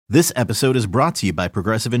This episode is brought to you by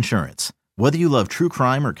Progressive Insurance. Whether you love true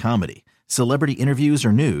crime or comedy, celebrity interviews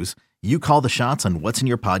or news, you call the shots on what's in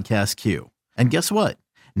your podcast queue. And guess what?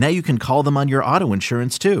 Now you can call them on your auto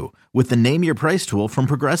insurance too with the Name Your Price tool from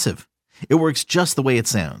Progressive. It works just the way it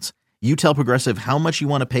sounds. You tell Progressive how much you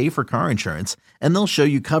want to pay for car insurance, and they'll show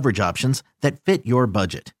you coverage options that fit your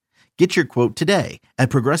budget. Get your quote today at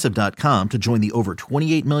Progressive.com to join the over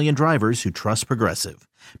 28 million drivers who trust Progressive.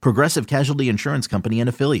 Progressive Casualty Insurance Company and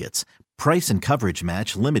Affiliates. Price and coverage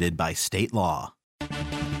match limited by state law.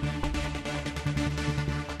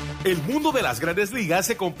 El mundo de las grandes ligas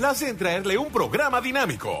se complace en traerle un programa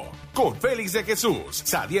dinámico con Félix de Jesús,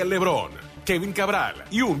 Sadiel Lebrón, Kevin Cabral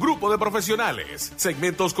y un grupo de profesionales.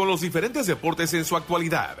 Segmentos con los diferentes deportes en su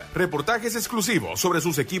actualidad. Reportajes exclusivos sobre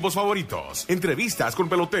sus equipos favoritos. Entrevistas con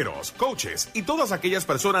peloteros, coaches y todas aquellas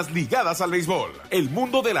personas ligadas al béisbol. El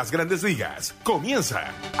mundo de las grandes ligas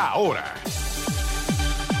comienza ahora.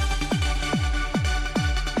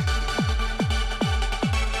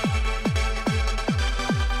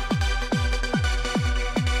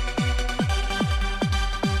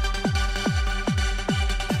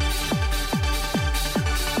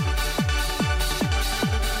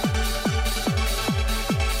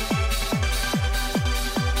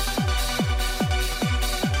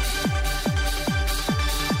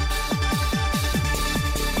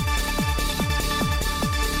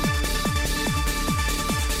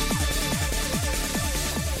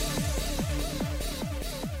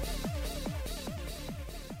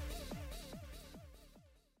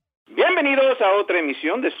 Bienvenidos a otra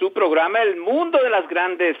emisión de su programa El Mundo de las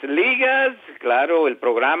Grandes Ligas. Claro, el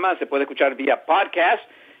programa se puede escuchar vía podcast.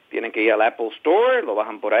 Tienen que ir al Apple Store, lo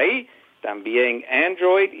bajan por ahí. También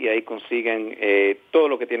Android, y ahí consiguen todo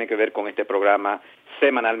lo que tiene que ver con este programa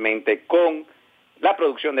semanalmente con la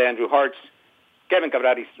producción de Andrew Hartz, Kevin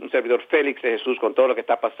Cabral y un servidor Félix de Jesús con todo lo que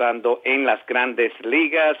está pasando en las Grandes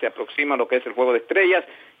Ligas. Se aproxima lo que es el Juego de Estrellas,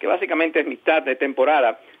 que básicamente es mitad de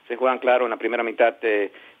temporada. Se juegan, claro, en la primera mitad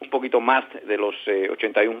un poquito más de los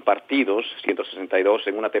 81 partidos, 162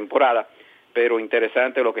 en una temporada, pero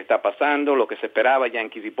interesante lo que está pasando, lo que se esperaba,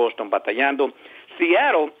 Yankees y Boston batallando.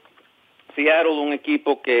 Seattle, un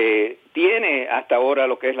equipo que tiene hasta ahora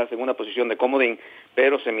lo que es la segunda posición de comodín,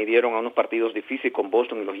 pero se midieron a unos partidos difíciles con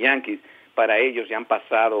Boston y los Yankees. Para ellos ya han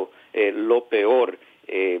pasado lo peor.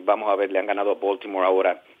 Vamos a ver, le han ganado a Baltimore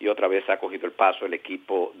ahora y otra vez ha cogido el paso el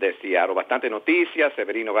equipo de Seattle. Bastante noticias,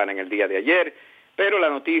 Severino gana en el día de ayer, pero la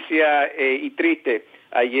noticia y triste,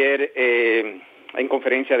 ayer en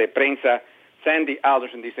conferencia de prensa, Sandy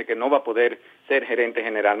Alderson dice que no va a poder ser gerente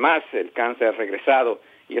general más, el cáncer ha regresado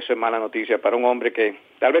y eso es mala noticia para un hombre que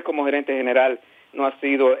tal vez como gerente general no ha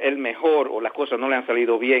sido el mejor o las cosas no le han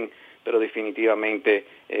salido bien, pero definitivamente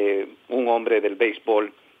un hombre del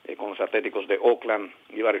béisbol con los Atléticos de Oakland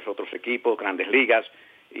y varios otros equipos, grandes ligas,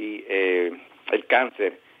 y el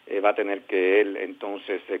cáncer va a tener que él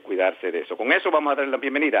entonces cuidarse de eso. Con eso vamos a darle la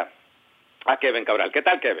bienvenida a Kevin Cabral. ¿Qué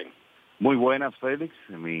tal, Kevin? Muy buenas, Félix.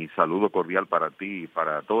 Mi saludo cordial para ti y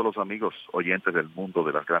para todos los amigos oyentes del mundo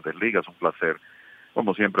de las grandes ligas. Un placer,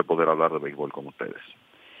 como siempre, poder hablar de béisbol con ustedes.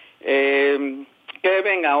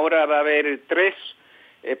 Kevin, ahora va a haber tres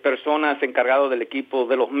personas encargadas del equipo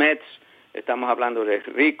de los Mets. Estamos hablando de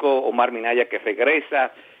Rico, Omar Minaya que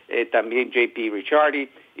regresa, también J.P. Ricciardi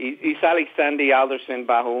y sale Sandy Alderson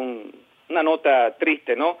bajo una nota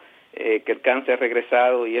triste, ¿no? Que el cáncer ha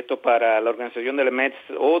regresado y esto para la organización de los Mets,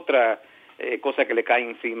 otra cosa que le cae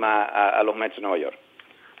encima a los Mets de Nueva York.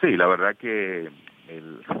 Sí, la verdad que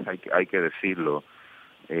hay que decirlo,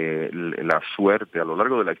 la suerte a lo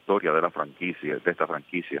largo de la historia de la franquicia, de esta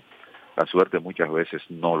franquicia, la suerte muchas veces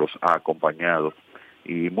no los ha acompañado.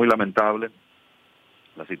 Y muy lamentable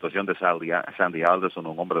la situación de Sandy Alderson,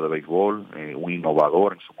 un hombre de béisbol, un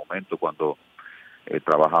innovador en su momento cuando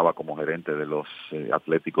trabajaba como gerente de los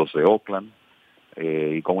Atléticos de Oakland,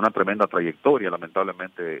 y con una tremenda trayectoria.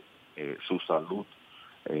 Lamentablemente su salud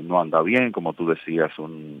no anda bien, como tú decías,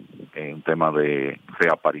 un tema de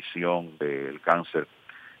reaparición del cáncer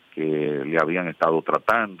que le habían estado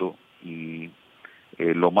tratando, y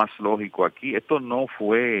lo más lógico aquí, esto no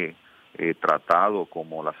fue tratado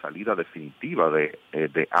como la salida definitiva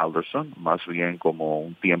de Alderson, más bien como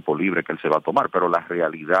un tiempo libre que él se va a tomar, pero la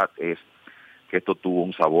realidad es que esto tuvo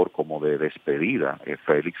un sabor como de despedida,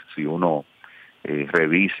 Félix. Si uno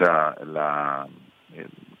revisa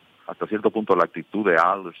hasta cierto punto la actitud de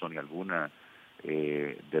Alderson y alguna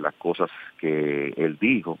de las cosas que él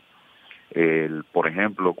dijo, por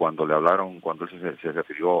ejemplo, cuando él se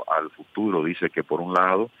refirió al futuro, dice que por un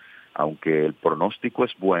lado, aunque el pronóstico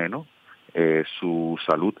es bueno, su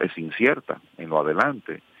salud es incierta en lo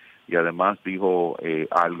adelante. y además dijo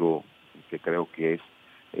algo que creo que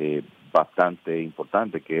es bastante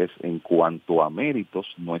importante, que es: en cuanto a méritos,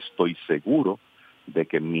 no estoy seguro de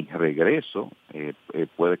que mi regreso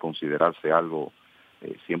puede considerarse algo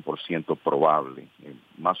 100% probable.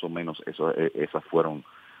 Más o menos esas fueron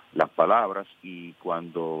las palabras. Y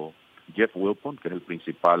cuando Jeff Wilpon, que es el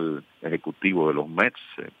principal ejecutivo de los Mets,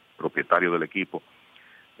 propietario del equipo,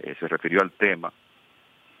 se refirió al tema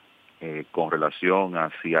con relación a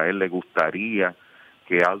si a él le gustaría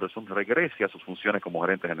que Alderson regrese a sus funciones como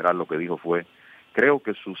gerente general, lo que dijo fue: creo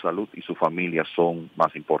que su salud y su familia son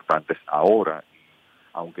más importantes ahora.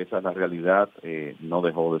 Aunque esa es la realidad, no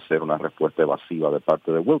dejó de ser una respuesta evasiva de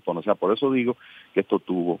parte de Wilpon. O sea, por eso digo que esto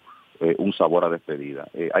tuvo un sabor a despedida.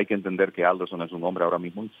 Hay que entender que Alderson es un hombre ahora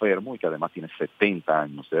mismo enfermo y que además tiene 70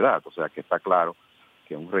 años de edad. O sea, que está claro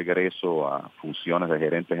que un regreso a funciones de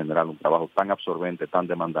gerente general, un trabajo tan absorbente, tan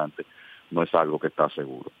demandante, no es algo que está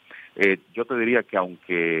seguro. Yo te diría que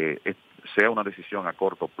aunque sea una decisión a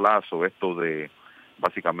corto plazo, esto de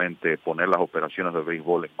básicamente poner las operaciones de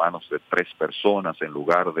béisbol en manos de 3 personas en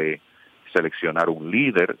lugar de seleccionar un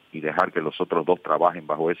líder y dejar que los otros 2 trabajen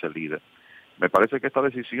bajo ese líder, me parece que esta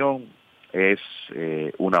decisión es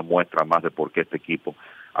una muestra más de por qué este equipo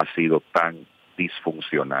ha sido tan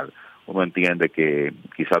disfuncional. Uno entiende que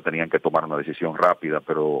quizá tenían que tomar una decisión rápida,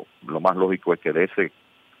 pero lo más lógico es que de ese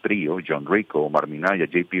trío, John Rico, Omar Minaya,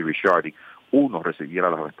 J.P. Ricciardi, uno recibiera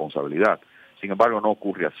la responsabilidad. Sin embargo, no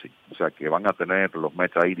ocurre así. O sea, que van a tener los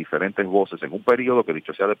Mets ahí diferentes voces en un periodo que,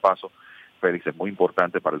 dicho sea de paso, Félix, es muy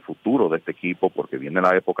importante para el futuro de este equipo, porque viene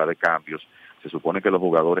la época de cambios. Se supone que los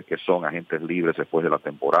jugadores que son agentes libres después de la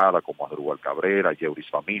temporada, como Asdrúbal Cabrera, Yeuris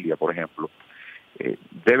Familia, por ejemplo,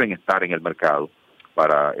 deben estar en el mercado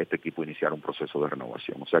para este equipo iniciar un proceso de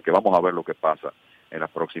renovación. O sea que vamos a ver lo que pasa en las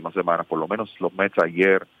próximas semanas. Por lo menos los Mets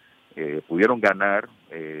ayer pudieron ganar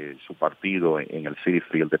su partido en el Citi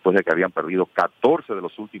Field después de que habían perdido 14 de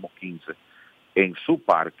los últimos 15 en su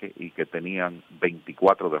parque y que tenían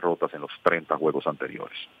 24 derrotas en los 30 juegos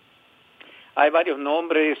anteriores. Hay varios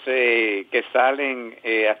nombres que salen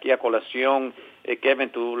aquí a colación. Kevin,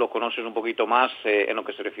 tú lo conoces un poquito más en lo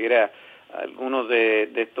que se refiere a algunos de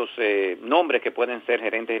estos nombres que pueden ser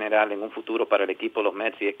gerente general en un futuro para el equipo de los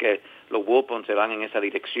Mets, y es que los Wilpon se van en esa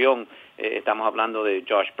dirección. Estamos hablando de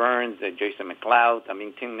Josh Burns, de Jason McLeod,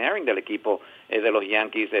 también Tim Naring del equipo de los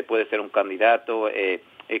Yankees puede ser un candidato,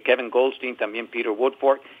 Kevin Goldstein, también Peter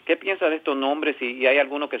Woodford. ¿Qué piensas de estos nombres y hay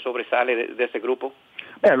alguno que sobresale de ese grupo?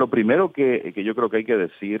 Lo primero que yo creo que hay que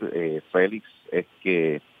decir, Félix, es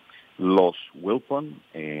que los Wilpon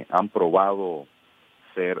han probado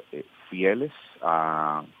ser fieles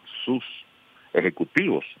a sus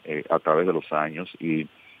ejecutivos a través de los años, y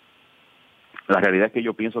la realidad es que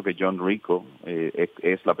yo pienso que John Rico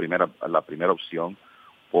es la primera opción,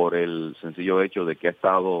 por el sencillo hecho de que ha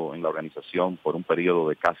estado en la organización por un periodo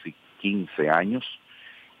de casi 15 años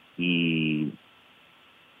y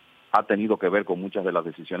ha tenido que ver con muchas de las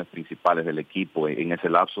decisiones principales del equipo en ese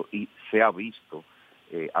lapso, y se ha visto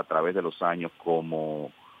a través de los años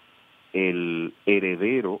como el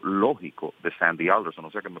heredero lógico de Sandy Alderson.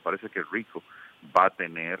 O sea que me parece que Rico va a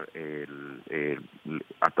tener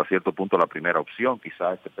hasta cierto punto la primera opción.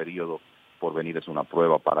 Quizá este periodo por venir es una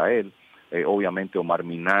prueba para él. Obviamente Omar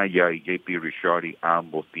Minaya y J.P. Ricciardi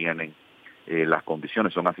ambos tienen las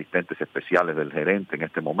condiciones, son asistentes especiales del gerente en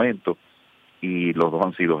este momento, y los dos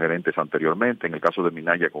han sido gerentes anteriormente, en el caso de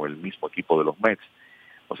Minaya con el mismo equipo de los Mets.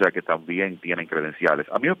 O sea que también tienen credenciales.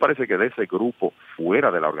 A mí me parece que de ese grupo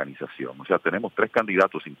fuera de la organización, o sea, tenemos 3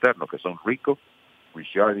 candidatos internos que son Rico,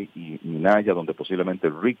 Ricciardi y Minaya, donde posiblemente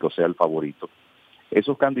Rico sea el favorito.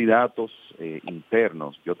 Esos candidatos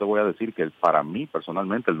internos, yo te voy a decir que para mí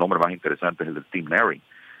personalmente el nombre más interesante es el de Tim Naring,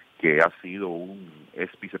 que ha sido es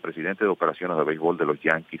vicepresidente de operaciones de béisbol de los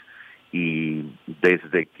Yankees, y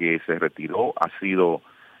desde que se retiró ha sido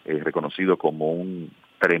reconocido como un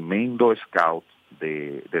tremendo scout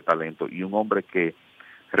de talento y un hombre que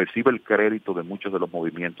recibe el crédito de muchos de los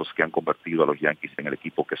movimientos que han convertido a los Yankees en el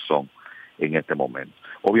equipo que son en este momento.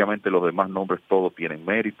 Obviamente los demás nombres todos tienen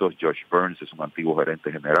méritos. Josh Burns es un antiguo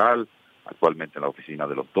gerente general, actualmente en la oficina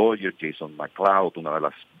de los Dodgers. Jason McLeod, una de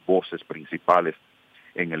las voces principales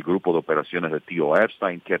en el grupo de operaciones de Theo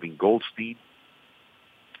Epstein. Kevin Goldstein,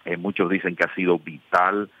 muchos dicen que ha sido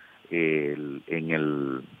vital en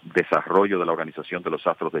el desarrollo de la organización de los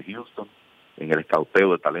Astros de Houston, en el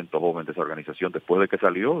escauteo de talento joven de esa organización, después de que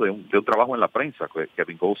salió de un trabajo en la prensa.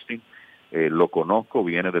 Kevin Goldstein, lo conozco,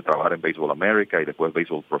 viene de trabajar en Baseball America y después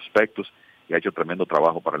Baseball Prospectus, y ha hecho tremendo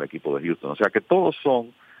trabajo para el equipo de Houston. O sea que todos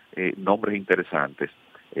son nombres interesantes,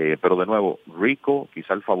 pero de nuevo, Rico,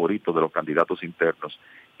 quizá el favorito de los candidatos internos,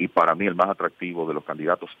 y para mí el más atractivo de los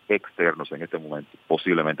candidatos externos en este momento,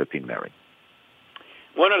 posiblemente Tim Murray.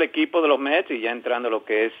 Bueno, el equipo de los Mets, y ya entrando a lo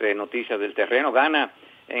que es noticias del terreno, gana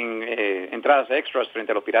en entradas extras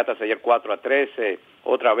frente a los Piratas ayer 4-3,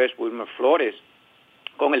 otra vez Wilmer Flores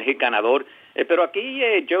con el hit ganador. Pero aquí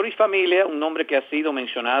Joris Familia, un nombre que ha sido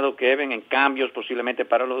mencionado, Kevin, en cambios posiblemente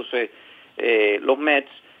para los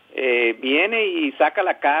Mets, viene y saca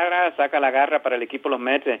la garra para el equipo de los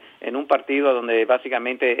Mets en un partido donde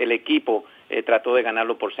básicamente el equipo trató de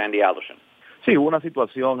ganarlo por Sandy Alderson. Sí, hubo una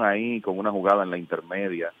situación ahí con una jugada en la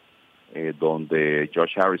intermedia donde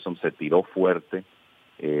Josh Harrison se tiró fuerte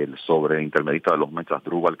sobre el intermedista de los Mets,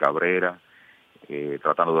 Asdrúbal Cabrera,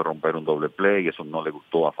 tratando de romper un doble play. Eso no le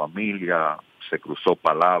gustó a Familia, se cruzó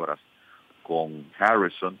palabras con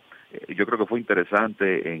Harrison. Yo creo que fue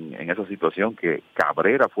interesante en esa situación que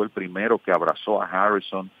Cabrera fue el primero que abrazó a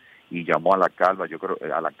Harrison y llamó a la calma. Yo creo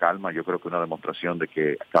que una demostración de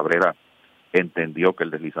que Cabrera entendió que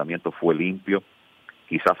el deslizamiento fue limpio.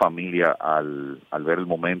 Quizá Familia al ver el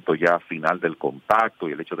momento ya final del contacto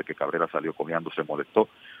y el hecho de que Cabrera salió cojeando se molestó.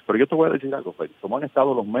 Pero yo te voy a decir algo, Félix, como han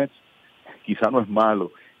estado los Mets, quizá no es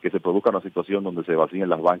malo que se produzca una situación donde se vacíen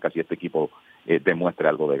las bancas y este equipo demuestre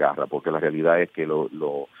algo de garra, porque la realidad es que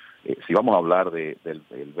si vamos a hablar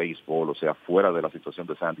del béisbol, o sea, fuera de la situación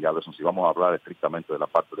de Sandy Alderson, si vamos a hablar estrictamente de la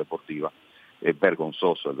parte deportiva, es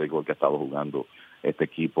vergonzoso el béisbol que ha estado jugando este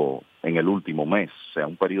equipo en el último mes, o sea,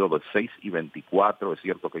 un periodo de 6-24, es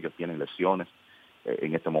cierto que ellos tienen lesiones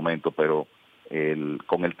en este momento, pero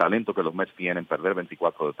con el talento que los Mets tienen, perder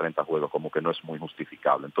 24 de 30 juegos como que no es muy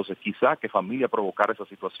justificable. Entonces, quizá que Familia provocara esa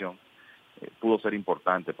situación pudo ser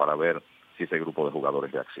importante para ver si ese grupo de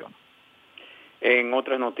jugadores reacciona. En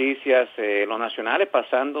otras noticias, los nacionales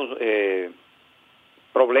pasando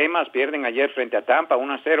problemas, pierden ayer frente a Tampa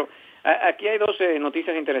 1-0. Aquí hay dos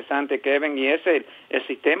noticias interesantes, Kevin, y es el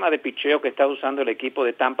sistema de picheo que está usando el equipo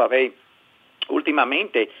de Tampa Bay.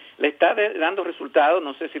 Últimamente le está dando resultados,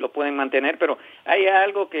 no sé si lo pueden mantener, pero hay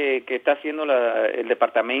algo que está haciendo el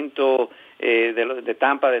departamento de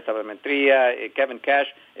Tampa de sabermetría, Kevin Cash.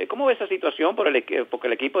 ¿Cómo ve esa situación? Porque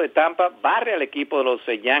el equipo de Tampa barre al equipo de los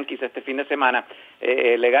Yankees este fin de semana,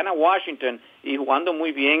 le gana a Washington y jugando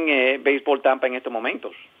muy bien béisbol Tampa en estos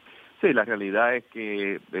momentos. Sí, la realidad es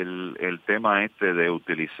que el tema de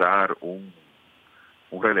utilizar un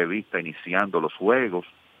relevista iniciando los juegos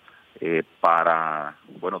para,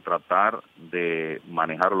 tratar de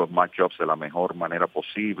manejar los matchups de la mejor manera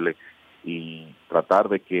posible y tratar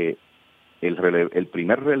de que el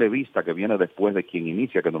primer relevista que viene después de quien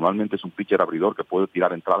inicia, que normalmente es un pitcher abridor que puede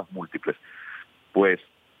tirar entradas múltiples, pues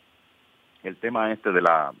el tema de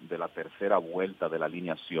la tercera vuelta de la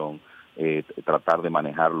alineación, tratar de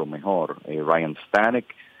manejarlo mejor. Ryan Stanek,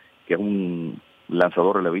 que es un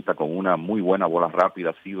lanzador relevista con una muy buena bola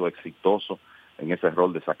rápida, ha sido exitoso en ese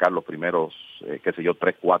rol de sacar los primeros,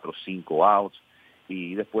 3, 4, 5 outs,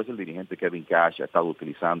 y después el dirigente Kevin Cash ha estado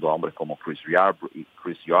utilizando a hombres como Chris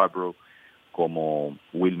Yarbrough, como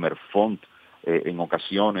Wilmer Font, en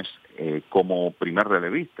ocasiones como primer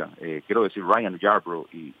relevista. Quiero decir, Ryan Yarbrough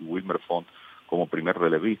y Wilmer Font como primer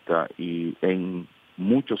relevista, y en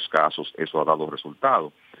muchos casos eso ha dado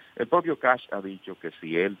resultado. El propio Cash ha dicho que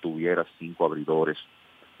si él tuviera 5 abridores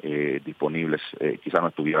disponibles, quizá no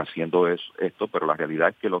estuviera haciendo esto, pero la realidad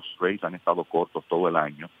es que los Rays han estado cortos todo el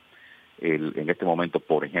año. En este momento,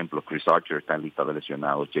 por ejemplo, Chris Archer está en lista de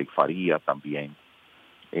lesionados, Jake Faría también.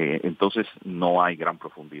 Entonces no hay gran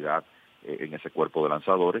profundidad en ese cuerpo de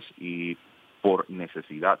lanzadores, y por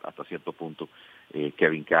necesidad hasta cierto punto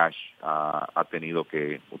Kevin Cash ha tenido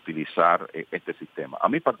que utilizar este sistema. A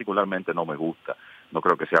mí particularmente no me gusta, no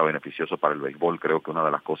creo que sea beneficioso para el béisbol. Creo que una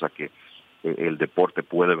de las cosas que el deporte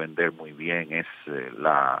puede vender muy bien es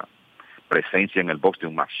la presencia en el box de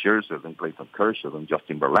un Max Scherzer, de un Clayton Kershaw, de un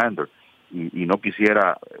Justin Verlander, y no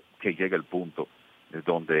quisiera que llegue el punto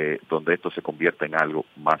donde esto se convierta en algo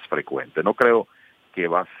más frecuente. No creo que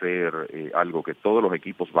va a ser algo que todos los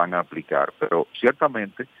equipos van a aplicar, pero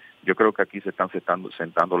ciertamente yo creo que aquí se están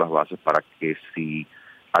sentando las bases para que si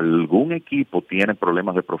algún equipo tiene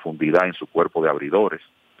problemas de profundidad en su cuerpo de abridores,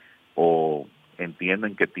 o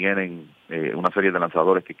entienden que tienen una serie de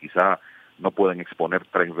lanzadores que quizá no pueden exponer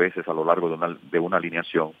 3 veces a lo largo de una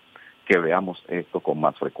alineación, que veamos esto con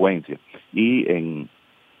más frecuencia. Y en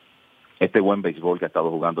este buen béisbol que ha estado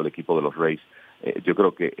jugando el equipo de los Rays, yo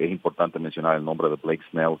creo que es importante mencionar el nombre de Blake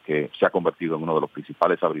Snell, que se ha convertido en uno de los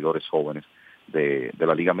principales abridores jóvenes de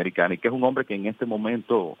la Liga Americana, y que es un hombre que en este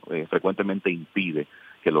momento frecuentemente impide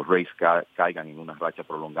que los Rays caigan en una racha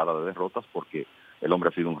prolongada de derrotas, porque el hombre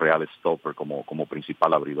ha sido un real stopper como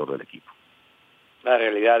principal abridor del equipo. La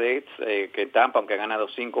realidad es que Tampa, aunque ha ganado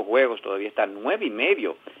 5 juegos, todavía está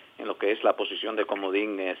 9.5 en lo que es la posición de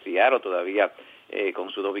comodín. Seattle todavía con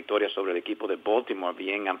sus 2 victorias sobre el equipo de Baltimore,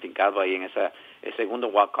 bien afincado ahí en el segundo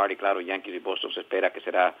wild card, y claro, Yankees y Boston se espera que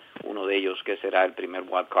será uno de ellos, que será el primer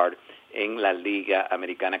wild card en la Liga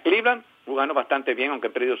Americana. Cleveland jugando bastante bien, aunque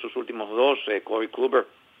ha perdido sus últimos 2. Corey Kluber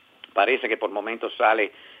parece que por momentos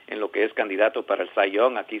sale en lo que es candidato para el Cy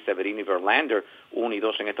Young. Aquí Severino y Verlander, 1 y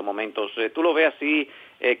 2 en estos momentos. ¿Tú lo ves así,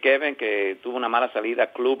 Kevin, que tuvo una mala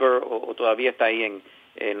salida Kluber, o todavía está ahí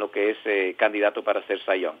en lo que es candidato para ser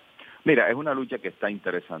Cy Young? Mira, es una lucha que está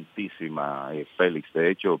interesantísima, Félix. De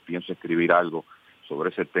hecho, pienso escribir algo sobre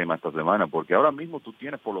ese tema esta semana, porque ahora mismo tú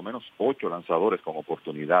tienes por lo menos 8 lanzadores con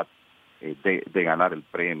oportunidad de ganar el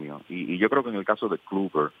premio. Y yo creo que en el caso de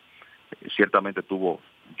Kluber, ciertamente tuvo,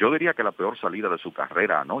 yo diría que la peor salida de su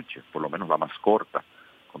carrera anoche, por lo menos la más corta,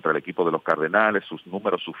 contra el equipo de los Cardenales. Sus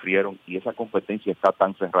números sufrieron y esa competencia está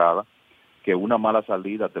tan cerrada que una mala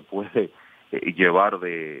salida te puede llevar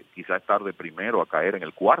de quizá estar de primero a caer en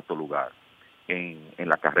el 4º lugar en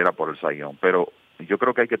la carrera por el Cy Young. Pero yo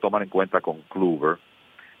creo que hay que tomar en cuenta con Kluber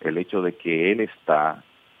el hecho de que él está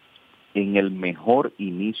en el mejor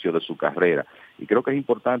inicio de su carrera. Y creo que es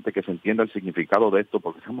importante que se entienda el significado de esto,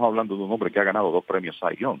 porque estamos hablando de un hombre que ha ganado 2 premios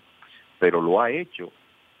Cy Young, pero lo ha hecho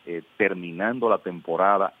terminando la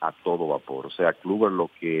temporada a todo vapor. O sea, Kluber lo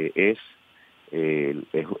que es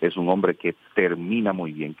un hombre que termina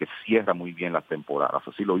muy bien, que cierra muy bien las temporadas.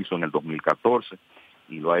 Así lo hizo en el 2014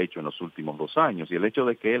 y lo ha hecho en los últimos 2 años. Y el hecho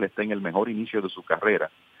de que él esté en el mejor inicio de su carrera,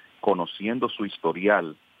 conociendo su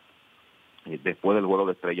historial después del Juego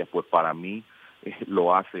de Estrellas, pues para mí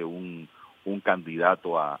lo hace un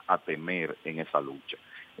candidato a temer en esa lucha.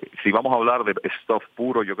 Si vamos a hablar de stuff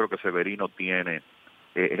puro, yo creo que Severino tiene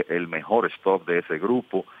el mejor stuff de ese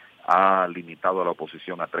grupo. Ha limitado a la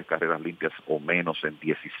oposición a 3 carreras limpias o menos en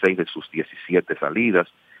 16 de sus 17 salidas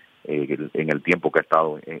en el tiempo que ha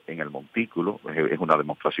estado en el montículo. Es una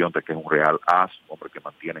demostración de que es un real as, un hombre que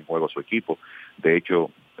mantiene en juego a su equipo. De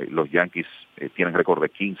hecho, los Yankees tienen récord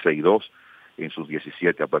de 15-2 en sus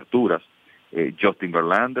 17 aperturas. Justin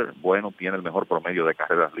Verlander, bueno, tiene el mejor promedio de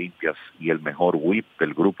carreras limpias y el mejor whip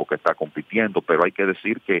del grupo que está compitiendo, pero hay que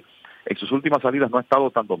decir que en sus últimas salidas no ha estado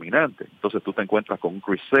tan dominante. Entonces tú te encuentras con un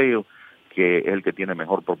Chris Sale, que es el que tiene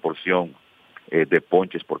mejor proporción de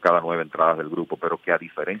ponches por cada 9 entradas del grupo, pero que a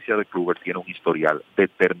diferencia de Kluber tiene un historial de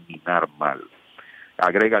terminar mal.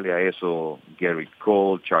 Agrégale a eso Gerrit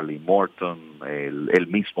Cole, Charlie Morton, el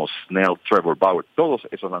mismo Snell, Trevor Bauer, todos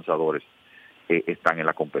esos lanzadores están en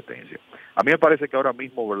la competencia. A mí me parece que ahora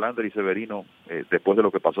mismo Verlander y Severino, después de lo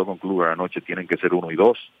que pasó con Kluber anoche, tienen que ser 1 y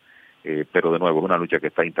 2. Pero de nuevo es una lucha que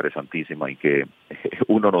está interesantísima y que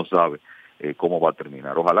uno no sabe cómo va a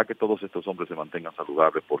terminar. Ojalá que todos estos hombres se mantengan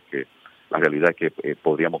saludables, porque la realidad es que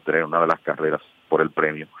podríamos tener una de las carreras por el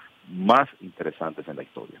premio más interesantes en la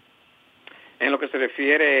historia. En lo que se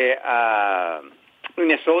refiere a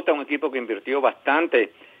Minnesota, un equipo que invirtió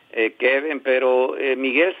bastante, Kevin, pero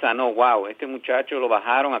Miguel Sano, wow, este muchacho lo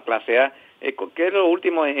bajaron a clase A. ¿Qué es lo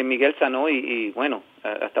último en Miguel Sano? Y bueno,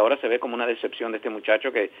 hasta ahora se ve como una decepción de este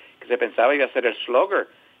muchacho que se pensaba iba a ser el slugger,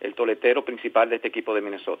 el toletero principal de este equipo de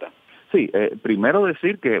Minnesota. Sí, primero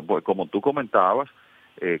decir que, como tú comentabas,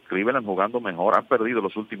 Cleveland jugando mejor, han perdido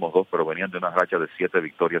los últimos 2, pero venían de una racha de 7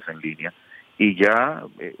 victorias en línea, y ya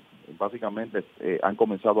básicamente han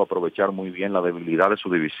comenzado a aprovechar muy bien la debilidad de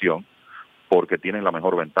su división, porque tienen la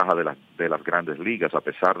mejor ventaja de las grandes ligas, a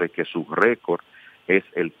pesar de que su récord es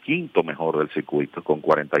el 5º mejor del circuito, con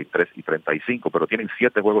 43 y 35, pero tienen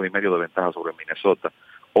 7 juegos y medio de ventaja sobre Minnesota,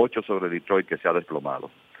 8 sobre Detroit, que se ha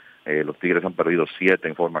desplomado. Los Tigres han perdido 7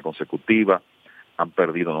 en forma consecutiva, han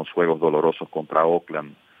perdido unos juegos dolorosos contra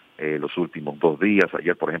Oakland los últimos 2 días.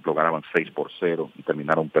 Ayer, por ejemplo, ganaban 6-0 y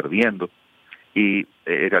terminaron perdiendo. Y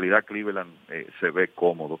en realidad Cleveland se ve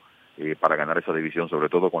cómodo para ganar esa división, sobre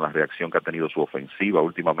todo con la reacción que ha tenido su ofensiva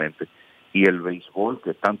últimamente, y el béisbol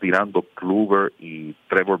que están tirando Kluber y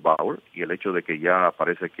Trevor Bauer, y el hecho de que ya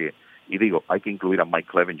parece que, y digo, hay que incluir a Mike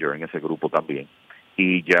Clevinger en ese grupo también,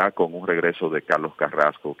 y ya con un regreso de Carlos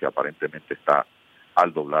Carrasco, que aparentemente está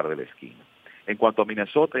al doblar de la esquina. En cuanto a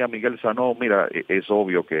Minnesota y a Miguel Sano, mira, es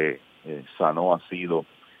obvio que Sano ha sido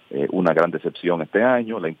una gran decepción este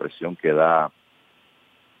año. La impresión que da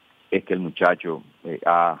es que el muchacho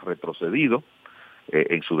ha retrocedido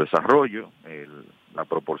en su desarrollo. La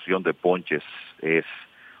proporción de ponches es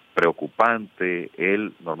preocupante.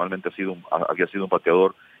 Él normalmente había sido un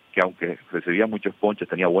bateador que, aunque recibía muchos ponches,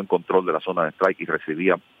 tenía buen control de la zona de strike y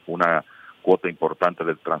recibía una cuota importante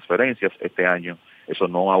de transferencias. Este año eso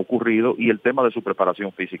no ha ocurrido, y el tema de su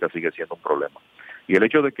preparación física sigue siendo un problema. Y el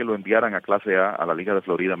hecho de que lo enviaran a clase A la Liga de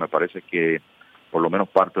Florida, me parece que por lo menos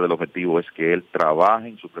parte del objetivo es que él trabaje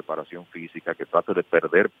en su preparación física, que trate de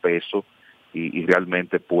perder peso y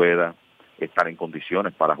realmente pueda estar en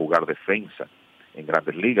condiciones para jugar defensa en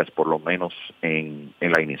Grandes Ligas, por lo menos en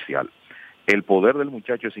la inicial. El poder del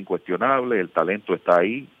muchacho es incuestionable, el talento está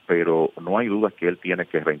ahí, pero no hay duda que él tiene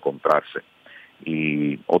que reencontrarse.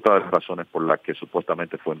 Y otra de las razones por las que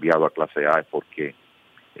supuestamente fue enviado a clase A es porque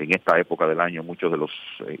en esta época del año muchos de los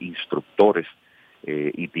instructores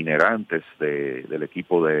itinerantes del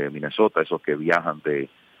equipo de Minnesota, esos que viajan de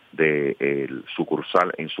el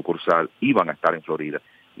sucursal en sucursal, iban a estar en Florida,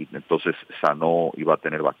 y entonces Sano iba a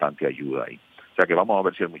tener bastante ayuda ahí. O sea que vamos a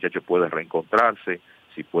ver si el muchacho puede reencontrarse,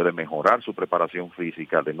 si puede mejorar su preparación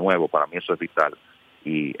física de nuevo. Para mí eso es vital,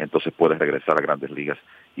 y entonces puede regresar a Grandes Ligas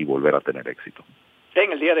y volver a tener éxito.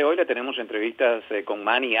 En el día de hoy le tenemos entrevistas con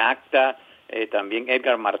Manny Acta, también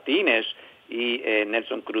Edgar Martínez y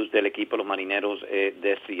Nelson Cruz del equipo Los Marineros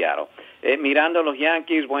de Seattle. Mirando a los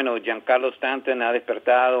Yankees, bueno, Giancarlo Stanton ha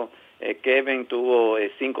despertado. Kevin tuvo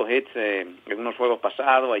 5 hits en unos juegos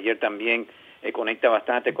pasados. Ayer también conecta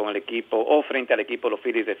bastante con el equipo, o frente al equipo de los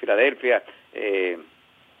Phillies de Filadelfia.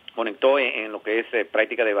 Conectó en lo que es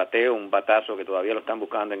práctica de bateo, un batazo que todavía lo están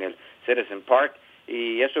buscando en el Citizens Park.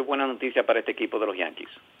 Y eso es buena noticia para este equipo de los Yankees.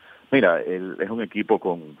 Mira, es un equipo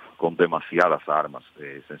con demasiadas armas,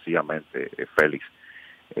 sencillamente, Félix.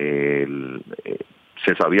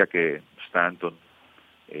 Se sabía que Stanton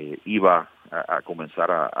iba a comenzar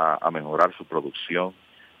a mejorar su producción.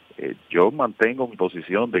 Yo mantengo mi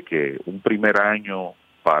posición de que un primer año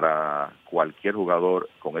para cualquier jugador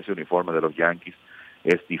con ese uniforme de los Yankees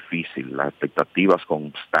es difícil. Las expectativas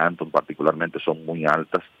con Stanton particularmente son muy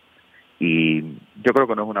altas. Y yo creo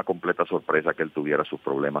que no es una completa sorpresa que él tuviera sus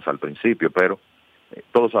problemas al principio, pero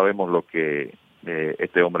todos sabemos lo que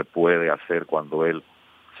este hombre puede hacer cuando él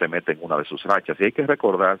se mete en una de sus rachas. Y hay que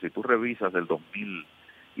recordar, si tú revisas del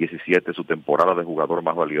 2017, su temporada de jugador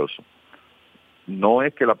más valioso, no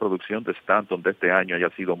es que la producción de Stanton de este año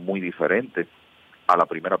haya sido muy diferente a la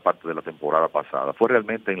primera parte de la temporada pasada. Fue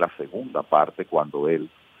realmente en la segunda parte cuando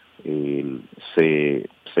él se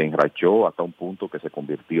enrachó hasta un punto que se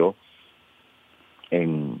convirtió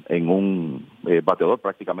en un bateador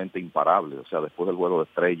prácticamente imparable. O sea, después del juego de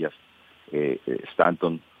estrellas,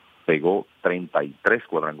 Stanton pegó 33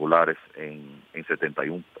 cuadrangulares en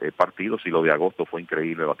 71 partidos, y lo de agosto fue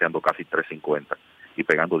increíble, bateando casi 350 y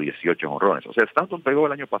pegando 18 jonrones. O sea, Stanton pegó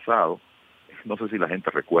el año pasado, no sé si la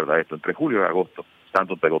gente recuerda esto, entre julio y agosto,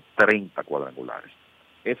 Stanton pegó 30 cuadrangulares.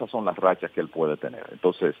 Esas son las rachas que él puede tener.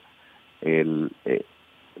 Entonces,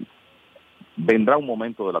 vendrá un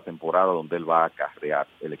momento de la temporada donde él va a acarrear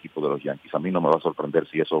el equipo de los Yankees. A mí no me va a sorprender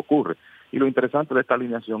si eso ocurre. Y lo interesante de esta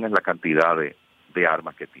alineación es la cantidad de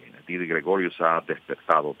armas que tiene. Didi Gregorius ha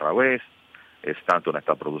despertado otra vez, Stanton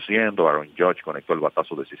está produciendo, Aaron Judge conectó el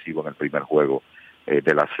batazo decisivo en el primer juego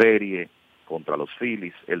de la serie contra los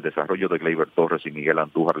Phillies. El desarrollo de Gleyber Torres y Miguel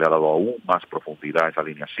Andújar le ha dado aún más profundidad a esa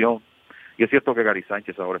alineación. Y es cierto que Gary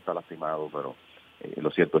Sánchez ahora está lastimado, pero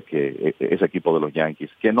lo cierto es que ese equipo de los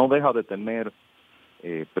Yankees, que no deja de tener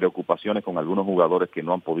preocupaciones con algunos jugadores que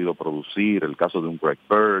no han podido producir, el caso de un Greg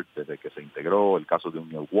Bird desde que se integró, el caso de un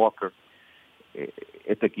Neil Walker,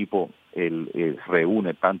 este equipo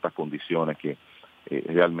reúne tantas condiciones que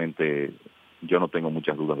realmente yo no tengo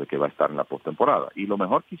muchas dudas de que va a estar en la postemporada. Y lo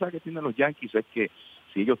mejor quizás que tienen los Yankees es que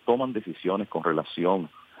si ellos toman decisiones con relación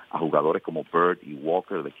a jugadores como Bird y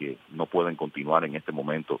Walker de que no pueden continuar en este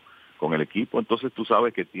momento con el equipo, entonces tú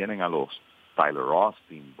sabes que tienen a los Tyler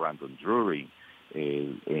Austin, Brandon Drury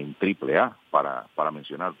en AAA para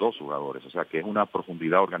mencionar 2 jugadores. O sea que es una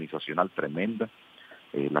profundidad organizacional tremenda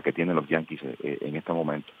la que tienen los Yankees en este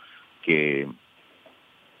momento, que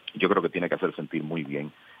yo creo que tiene que hacer sentir muy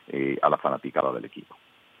bien a la fanaticada del equipo.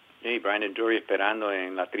 Sí, Brandon Drury esperando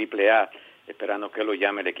en la AAA, esperando que lo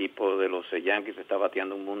llame el equipo de los Yankees. Está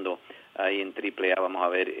bateando un mundo ahí en AAA. Vamos a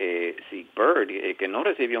ver si Bird, que no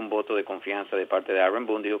recibió un voto de confianza de parte de Aaron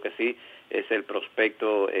Boone, dijo que sí, es el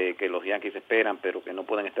prospecto que los Yankees esperan, pero que no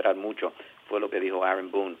pueden esperar mucho, fue lo que dijo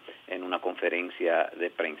Aaron Boone en una conferencia de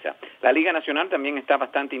prensa. La Liga Nacional también está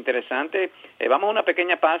bastante interesante. Vamos a una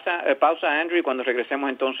pequeña pausa, Andrew, y cuando regresemos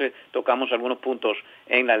entonces tocamos algunos puntos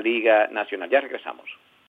en la Liga Nacional. Ya regresamos.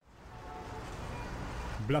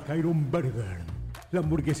 Black Iron Burger, la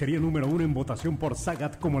hamburguesería número 1 en votación por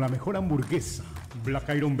Sagat como la mejor hamburguesa. Black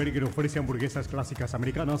Iron Burger ofrece hamburguesas clásicas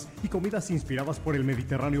americanas y comidas inspiradas por el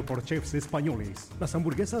Mediterráneo por chefs españoles. Las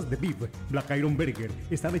hamburguesas de beef Black Iron Burger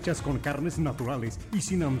están hechas con carnes naturales y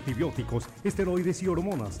sin antibióticos, esteroides y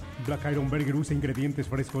hormonas. Black Iron Burger usa ingredientes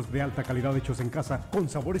frescos de alta calidad hechos en casa con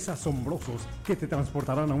sabores asombrosos que te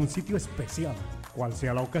transportarán a un sitio especial. Cual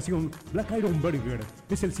sea la ocasión, Black Iron Burger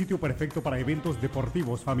es el sitio perfecto para eventos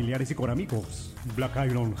deportivos, familiares y con amigos. Black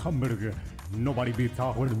Iron Hamburger. Nobody beats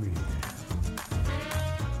our meat.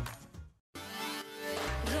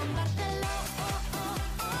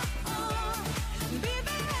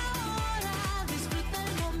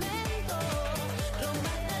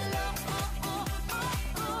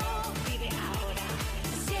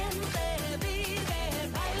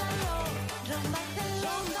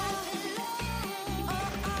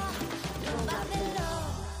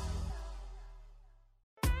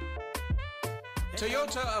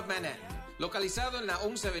 Toyota of Manhattan, localizado en la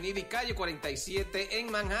 11 Avenida y calle 47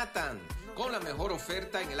 en Manhattan, con la mejor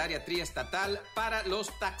oferta en el área triestatal para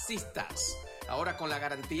los taxistas. Ahora con la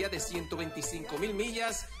garantía de 125,000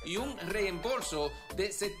 millas y un reembolso de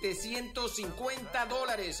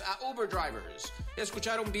 $750 a Uber drivers.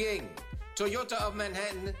 ¿Escucharon bien? Toyota of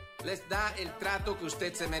Manhattan les da el trato que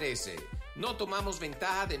usted se merece. No tomamos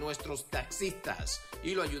ventaja de nuestros taxistas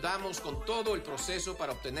y lo ayudamos con todo el proceso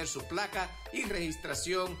para obtener su placa y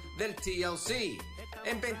registración del TLC.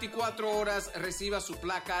 En 24 horas reciba su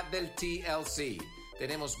placa del TLC.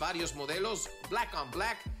 Tenemos varios modelos, Black on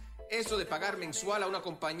Black. Eso de pagar mensual a una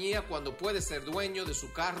compañía cuando puede ser dueño de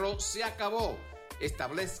su carro se acabó.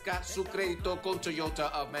 Establezca su crédito con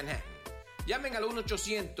Toyota of Manhattan. Llamen al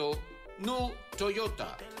 1-800-NEW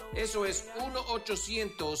Toyota. Eso es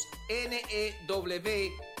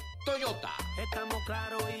 1-800-NEW Toyota. Estamos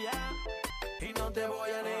claros y ya, y no te voy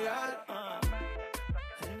a negar.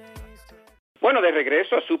 Bueno, de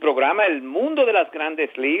regreso a su programa El Mundo de las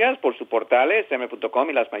Grandes Ligas por sus portales m.com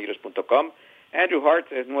y lasmayores.com. Andrew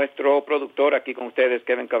Hart es nuestro productor, aquí con ustedes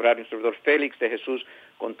Kevin Cabral, instructor Félix de Jesús,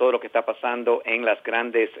 con todo lo que está pasando en las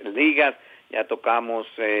Grandes Ligas. Ya tocamos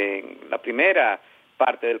la primera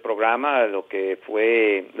parte del programa, lo que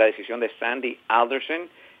fue la decisión de Sandy Alderson,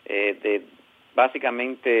 de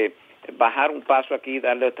básicamente bajar un paso aquí,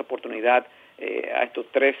 darle esta oportunidad a estos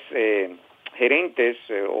tres gerentes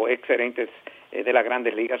o ex gerentes de las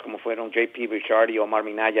Grandes Ligas, como fueron J.P. Richardi, Omar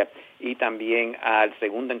Minaya, y también al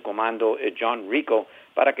segundo en comando, John Rico,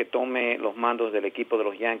 para que tome los mandos del equipo de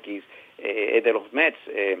los Yankees, de los Mets,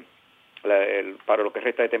 para lo que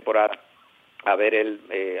resta de temporada. A ver, él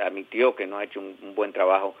admitió que no ha hecho un buen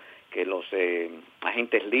trabajo, que los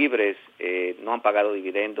agentes libres no han pagado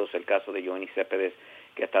dividendos, el caso de Yoenis Céspedes,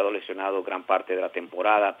 que ha estado lesionado gran parte de la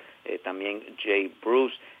temporada, también Jay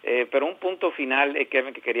Bruce. Pero un punto final,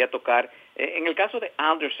 Kevin, que quería tocar, en el caso de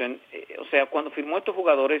Alderson, o sea, cuando firmó estos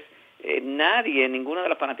jugadores, nadie, ninguna de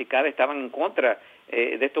las fanaticadas estaban en contra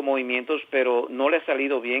de estos movimientos, pero no le ha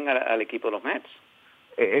salido bien al equipo de los Mets.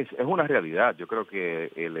 Es una realidad. Yo creo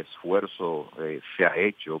que el esfuerzo se ha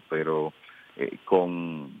hecho, pero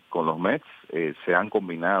con los Mets se han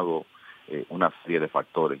combinado una serie de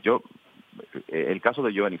factores. El caso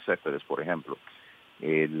de Yoenis Céspedes, por ejemplo,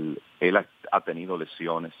 él ha tenido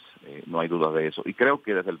lesiones, no hay duda de eso, y creo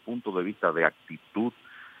que desde el punto de vista de actitud,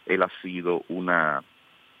 él ha sido una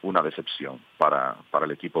decepción para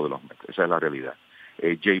el equipo de los Mets. Esa es la realidad.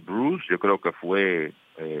 Jay Bruce, yo creo que fue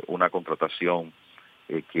una contratación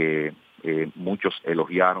que muchos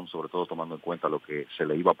elogiaron, sobre todo tomando en cuenta lo que se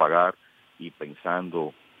le iba a pagar y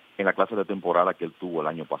pensando en la clase de temporada que él tuvo el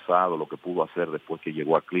año pasado, lo que pudo hacer después que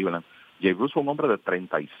llegó a Cleveland. Jay Bruce fue un hombre de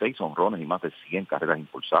 36 honrones y más de 100 carreras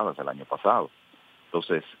impulsadas el año pasado.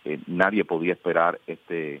 Entonces, nadie podía esperar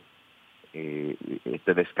este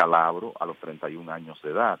descalabro a los 31 años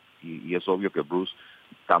de edad. Y es obvio que Bruce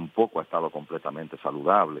tampoco ha estado completamente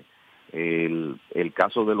saludable. El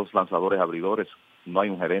caso de los lanzadores abridores, no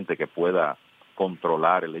hay un gerente que pueda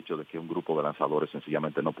controlar el hecho de que un grupo de lanzadores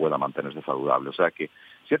sencillamente no pueda mantenerse saludable. O sea que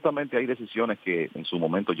ciertamente hay decisiones que en su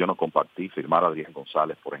momento yo no compartí, firmar a Adrián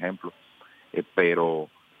González, por ejemplo, pero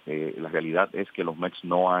la realidad es que los Mets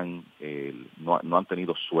no han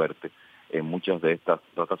tenido suerte en muchas de estas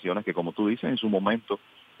trataciones que, como tú dices, en su momento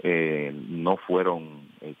no fueron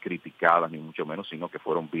criticadas ni mucho menos, sino que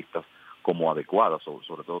fueron vistas como adecuadas,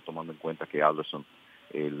 sobre todo tomando en cuenta que Alderson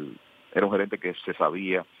era un gerente que se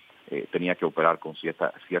sabía tenía que operar con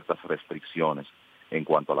ciertas restricciones en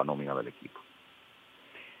cuanto a la nómina del equipo.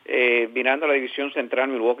 Mirando la división central,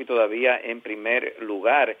 Milwaukee todavía en primer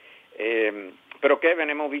lugar. Pero Kevin,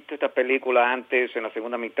 hemos visto esta película antes, en la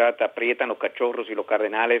segunda mitad aprietan los Cachorros y los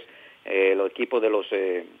Cardenales, los equipos de los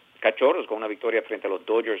Cachorros con una victoria frente a los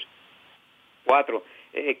Dodgers 4.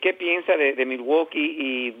 ¿Qué piensa de Milwaukee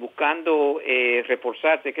y buscando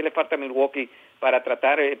reforzarse? ¿Qué le falta a Milwaukee para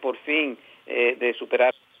tratar por fin de superar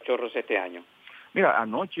a los Cachorros este año? Mira,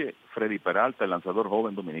 anoche Freddy Peralta, el lanzador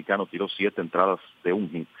joven dominicano, tiró 7 entradas de un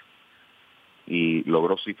hit y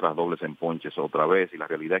logró cifras dobles en ponches otra vez, y la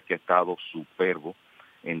realidad es que ha estado superbo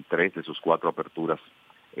en 3 de sus 4 aperturas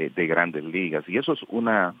de Grandes Ligas, y eso es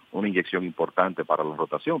una inyección importante para la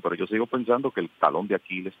rotación, pero yo sigo pensando que el talón de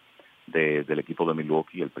Aquiles del equipo de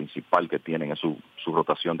Milwaukee, el principal que tienen, es su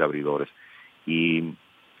rotación de abridores, y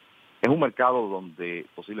es un mercado donde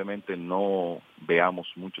posiblemente no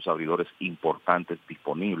veamos muchos abridores importantes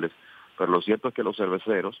disponibles, pero lo cierto es que los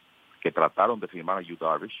cerveceros que trataron de firmar a Yu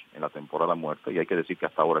Darvish en la temporada muerta, y hay que decir que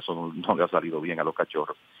hasta ahora eso no le ha salido bien a los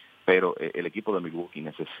Cachorros, pero el equipo de Milwaukee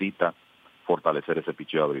necesita fortalecer ese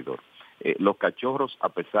picheo abridor. Los Cachorros, a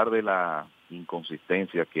pesar de la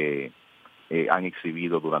inconsistencia que han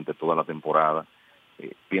exhibido durante toda la temporada,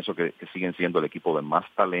 pienso que siguen siendo el equipo de más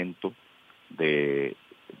talento de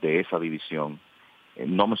esa división.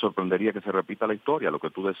 No me sorprendería que se repita la historia, lo que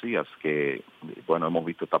tú decías, que bueno, hemos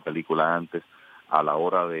visto esta película antes, a la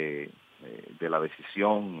hora de la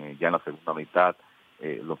decisión, ya en la segunda mitad,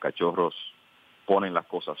 los Cachorros ponen las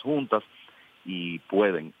cosas juntas y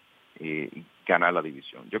pueden ganar la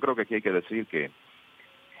división. Yo creo que aquí hay que decir que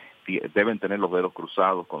deben tener los dedos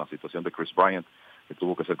cruzados con la situación de Chris Bryant, que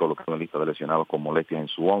tuvo que ser colocado en lista de lesionados con molestias en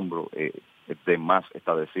su hombro. De más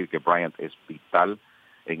está decir que Bryant es vital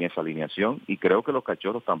en esa alineación, y creo que los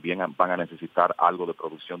Cachorros también van a necesitar algo de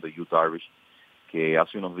producción de Yu Darvish, que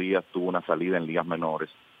hace unos días tuvo una salida en ligas menores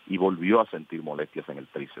y volvió a sentir molestias en el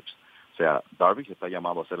tríceps. O sea, Darvish está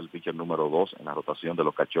llamado a ser el pitcher número 2 en la rotación de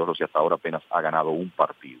los Cachorros y hasta ahora apenas ha ganado un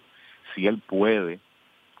partido. Si él puede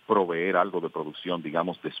proveer algo de producción,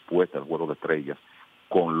 digamos, después del Juego de Estrellas,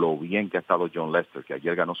 con lo bien que ha estado John Lester, que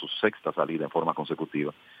ayer ganó su 6ª salida en forma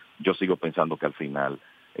consecutiva, yo sigo pensando que al final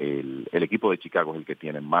el equipo de Chicago es el que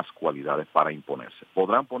tiene más cualidades para imponerse.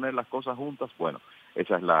 ¿Podrán poner las cosas juntas? Bueno,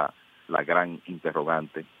 esa es la gran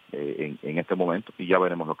interrogante en este momento, y ya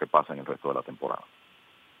veremos lo que pasa en el resto de la temporada.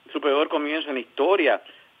 Su peor comienzo en la historia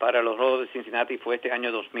para los Rojos de Cincinnati fue este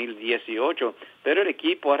año 2018, pero el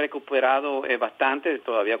equipo ha recuperado bastante,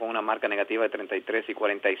 todavía con una marca negativa de 33 y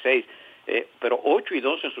 46, pero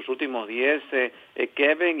 8-2 en sus últimos 10.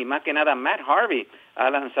 Kevin, y más que nada Matt Harvey ha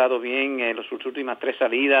lanzado bien sus últimas 3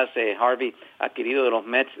 salidas. Harvey, adquirido de los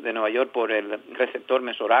Mets de Nueva York por el receptor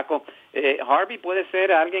Mesoraco. Harvey puede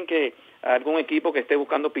ser algún equipo que esté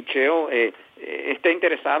buscando picheo, esté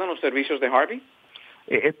interesado en los servicios de Harvey.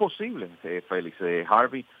 Es posible, Félix.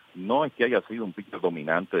 Harvey no es que haya sido un pitcher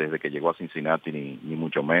dominante desde que llegó a Cincinnati, ni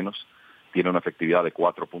mucho menos. Tiene una efectividad de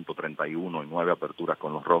 4.31 en 9 aperturas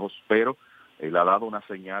con los Rojos, pero él ha dado unas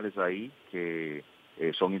señales ahí que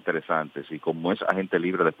son interesantes, y como es agente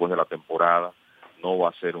libre después de la temporada, no va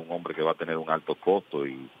a ser un hombre que va a tener un alto costo,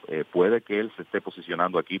 y puede que él se esté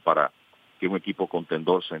posicionando aquí para que un equipo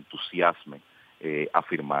contendor se entusiasme a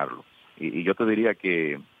firmarlo. Y yo te diría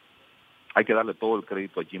que hay que darle todo el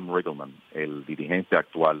crédito a Jim Riggleman, el dirigente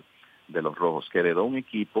actual de los Rojos, que heredó un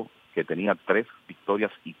equipo que tenía 3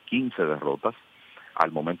 victorias y 15 derrotas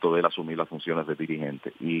al momento de él asumir las funciones de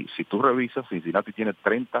dirigente. Y si tú revisas, Cincinnati tiene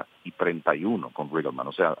 30 y 31 con Riggleman.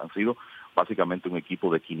 O sea, han sido básicamente un equipo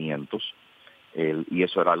de 500, y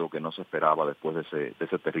eso era algo que no se esperaba después de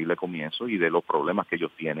ese terrible comienzo y de los problemas que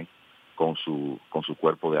ellos tienen con su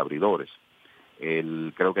cuerpo de abridores.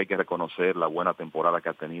 Creo que hay que reconocer la buena temporada que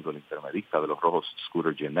ha tenido el intermedista de los Rojos,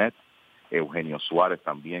 Scooter Gennett, Eugenio Suárez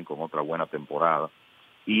también con otra buena temporada,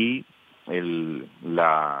 y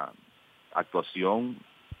la actuación,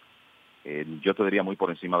 yo te diría muy por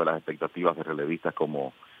encima de las expectativas de relevistas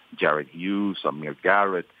como Jared Hughes, Amir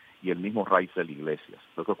Garrett y el mismo Raisel Iglesias.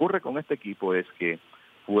 Lo que ocurre con este equipo es que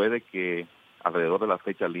puede que alrededor de la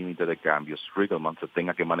fecha límite de cambios, Riggleman se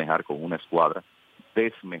tenga que manejar con una escuadra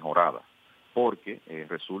desmejorada, porque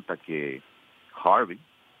resulta que Harvey,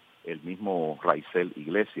 el mismo Raisel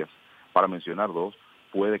Iglesias, para mencionar 2,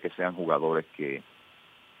 puede que sean jugadores que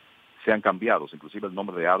sean cambiados, inclusive el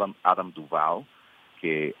nombre de Adam Duvall,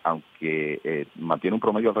 que aunque mantiene un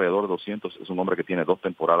promedio alrededor de 200, es un hombre que tiene 2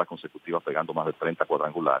 temporadas consecutivas pegando más de 30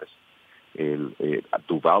 cuadrangulares.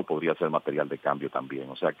 Duvall podría ser material de cambio también,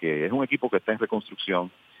 o sea que es un equipo que está en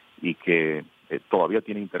reconstrucción y que todavía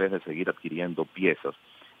tiene interés de seguir adquiriendo piezas.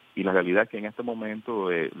 Y la realidad es que en este momento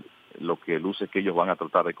lo que luce es que ellos van a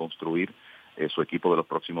tratar de construir su equipo de los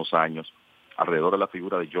próximos años alrededor de la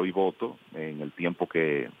figura de Joey Votto en el tiempo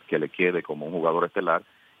que le quede como un jugador estelar,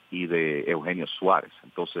 y de Eugenio Suárez.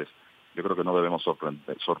 Entonces, yo creo que no debemos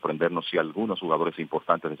sorprendernos si algunos jugadores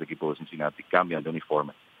importantes de ese equipo de Cincinnati cambian de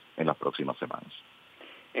uniforme en las próximas semanas.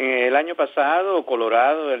 El año pasado,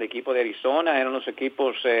 Colorado, el equipo de Arizona, eran los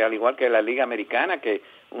equipos, al igual que la Liga Americana, que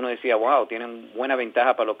uno decía, wow, tienen buena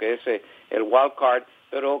ventaja para lo que es el wild card,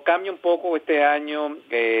 pero cambia un poco este año,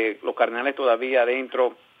 los Cardenales todavía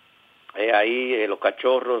adentro, ahí los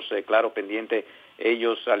Cachorros, claro, pendiente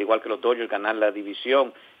ellos, al igual que los Dodgers, ganar la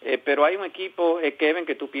división. Pero hay un equipo, Kevin,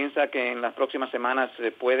 que tú piensas que en las próximas semanas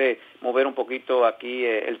se puede mover un poquito aquí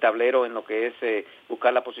el tablero en lo que es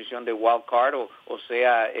buscar la posición de wild card, o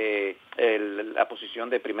sea, la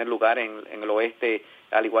posición de primer lugar en el oeste,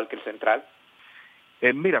 al igual que el central.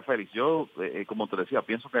 Mira, Félix, yo, como te decía,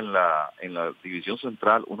 pienso que en la división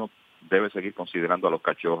central uno debe seguir considerando a los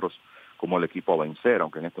Cachorros como el equipo a vencer,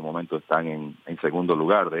 aunque en este momento están en segundo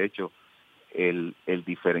lugar. De hecho, el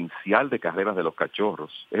diferencial de carreras de los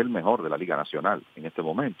Cachorros es el mejor de la Liga Nacional en este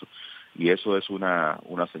momento, y eso es una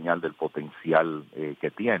señal del potencial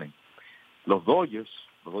que tienen. Los Dodgers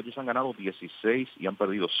han ganado 16 y han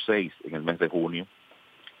perdido 6 en el mes de junio,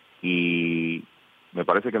 y me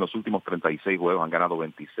parece que en los últimos 36 juegos han ganado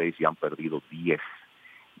 26 y han perdido 10.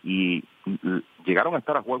 Y llegaron a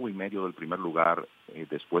estar a juego y medio del primer lugar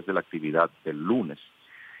después de la actividad del lunes.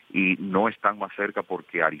 Y no están más cerca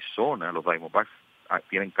porque Arizona, los Diamondbacks,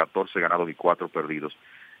 tienen 14 ganados y 4 perdidos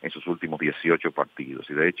en sus últimos 18 partidos.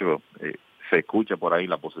 Y de hecho, se escucha por ahí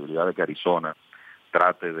la posibilidad de que Arizona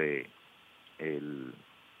trate de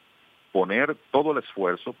poner todo el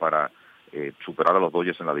esfuerzo para superar a los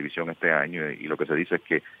Dodgers en la división este año, y lo que se dice es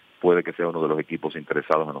que puede que sea uno de los equipos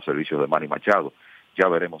interesados en los servicios de Manny Machado. Ya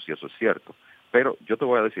veremos si eso es cierto. Pero yo te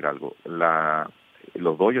voy a decir algo,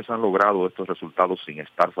 los Dodgers han logrado estos resultados sin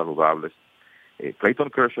estar saludables. Clayton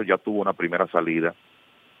Kershaw ya tuvo una primera salida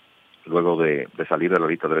luego de salir de la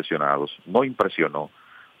lista de lesionados. No impresionó,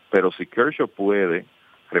 pero si Kershaw puede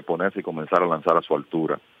reponerse y comenzar a lanzar a su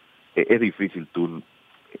altura, es difícil tú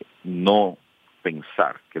no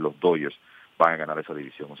pensar que los Dodgers van a ganar esa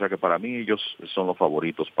división. O sea que para mí ellos son los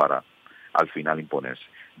favoritos para al final imponerse.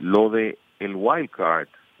 Lo de el wild card,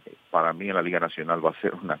 para mí en la Liga Nacional va a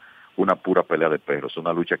ser una pura pelea de perros,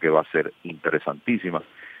 una lucha que va a ser interesantísima,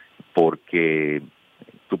 porque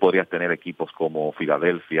tú podrías tener equipos como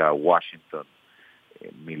Filadelfia, Washington,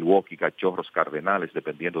 Milwaukee, Cachorros, Cardenales,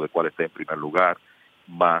 dependiendo de cuál esté en primer lugar,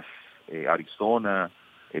 más Arizona,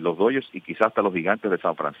 los Dodgers y quizás hasta los Gigantes de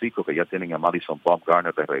San Francisco, que ya tienen a Madison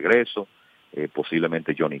Bumgarner de regreso.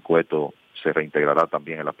 Posiblemente Johnny Cueto se reintegrará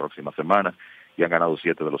también en las próximas semanas, y han ganado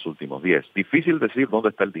 7 de los últimos 10. Difícil decir dónde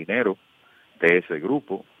está el dinero de ese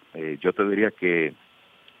grupo. Yo te diría que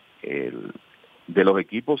de los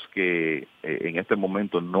equipos que en este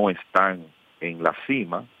momento no están en la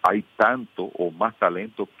cima, hay tanto o más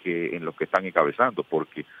talento que en los que están encabezando,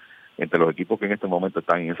 porque entre los equipos que en este momento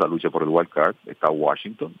están en esa lucha por el wild card está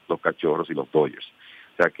Washington, los Cachorros y los Dodgers.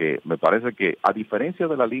 O sea que me parece que, a diferencia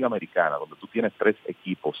de la Liga Americana, donde tú tienes 3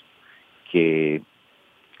 equipos que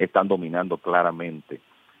están dominando claramente,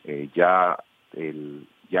 ya el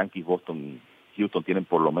Yankees, Boston y Houston tienen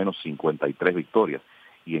por lo menos 53 victorias,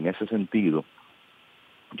 y en ese sentido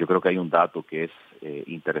yo creo que hay un dato que es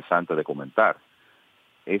interesante de comentar.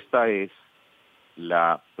 Esta es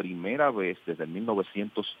la primera vez desde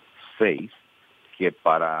 1906 que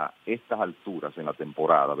para estas alturas en la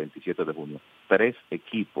temporada, 27 de junio, 3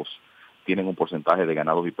 equipos tienen un porcentaje de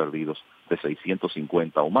ganados y perdidos de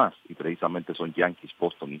 650 o más, y precisamente son Yankees,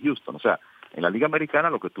 Boston y Houston. O sea, en la Liga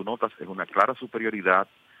Americana lo que tú notas es una clara superioridad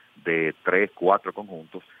de 3, 4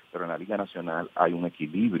 conjuntos, pero en la Liga Nacional hay un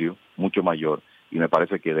equilibrio mucho mayor, y me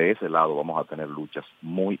parece que de ese lado vamos a tener luchas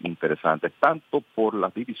muy interesantes, tanto por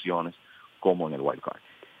las divisiones como en el wild card.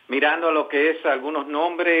 Mirando a lo que es algunos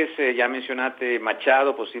nombres, ya mencionaste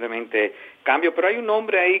Machado, posiblemente cambio, pero hay un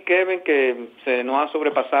nombre ahí, Kevin, que se nos ha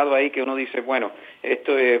sobrepasado ahí, que uno dice, bueno,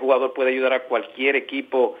 este jugador puede ayudar a cualquier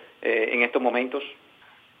equipo en estos momentos.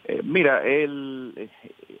 Mira,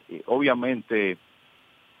 obviamente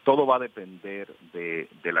todo va a depender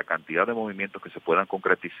de la cantidad de movimientos que se puedan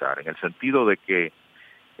concretizar, en el sentido de que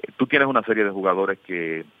tú tienes una serie de jugadores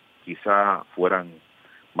que quizá fueran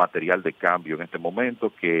material de cambio en este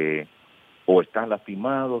momento, que o están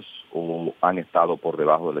lastimados o han estado por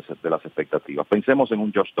debajo de las expectativas. Pensemos en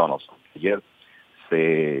un Josh Donaldson. Ayer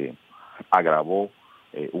se agravó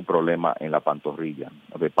un problema en la pantorrilla.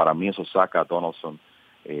 Para mí eso saca a Donaldson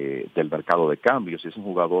del mercado de cambios. Es un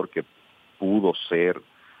jugador que pudo ser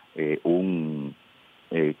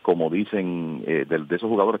como dicen, de esos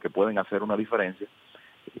jugadores que pueden hacer una diferencia,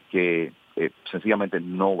 que sencillamente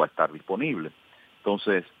no va a estar disponible.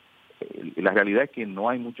 Entonces, la realidad es que no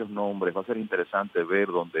hay muchos nombres. Va a ser interesante ver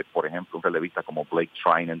donde, por ejemplo, un relevista como Blake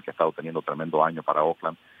Trinan, que ha estado teniendo tremendo año para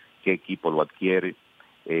Oakland, qué equipo lo adquiere.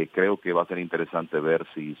 Creo que va a ser interesante ver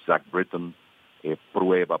si Zach Britton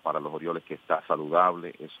prueba para los Orioles que está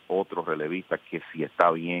saludable. Es otro relevista que si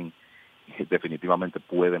está bien, definitivamente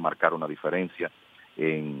puede marcar una diferencia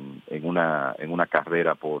en una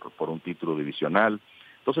carrera por un título divisional.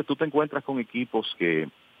 Entonces tú te encuentras con equipos que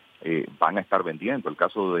van a estar vendiendo. El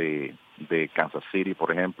caso de Kansas City,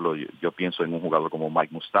 por ejemplo, yo pienso en un jugador como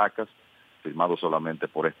Mike Moustakas, firmado solamente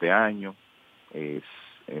por este año. Es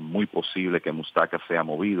muy posible que Moustakas sea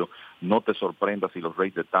movido. No te sorprendas si los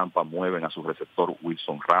Rays de Tampa mueven a su receptor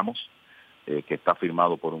Wilson Ramos, que está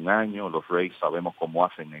firmado por un año. Los Rays sabemos cómo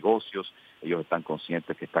hacen negocios. Ellos están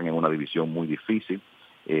conscientes que están en una división muy difícil.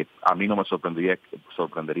 A mí no me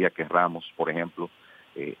sorprendería que Ramos, por ejemplo,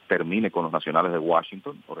 termine con los Nacionales de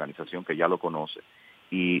Washington, organización que ya lo conoce,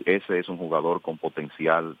 y ese es un jugador con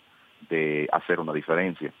potencial de hacer una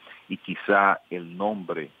diferencia. Y quizá el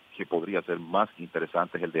nombre que podría ser más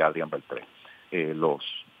interesante es el de Adrián Beltré. Los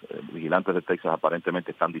vigilantes de Texas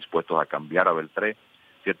aparentemente están dispuestos a cambiar a Beltré.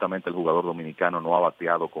 Ciertamente el jugador dominicano no ha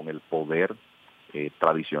bateado con el poder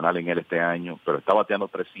tradicional en él este año, pero está bateando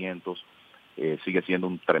 300, sigue siendo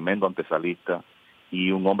un tremendo antesalista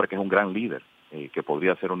y un hombre que es un gran líder, que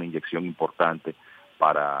podría ser una inyección importante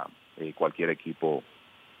para cualquier equipo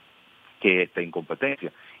que esté en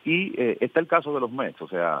competencia. Y está el caso de los Mets, o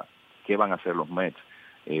sea, ¿qué van a hacer los Mets?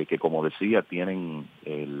 Que como decía, tienen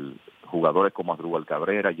jugadores como Asdrúbal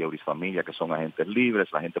Cabrera, Yeuris Familia, que son agentes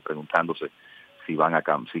libres, la gente preguntándose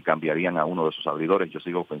si cambiarían a uno de sus abridores. Yo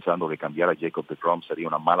sigo pensando que cambiar a Jacob deGrom sería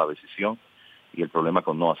una mala decisión, y el problema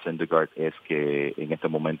con Noah Syndergaard es que en este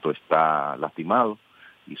momento está lastimado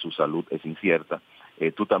y su salud es incierta.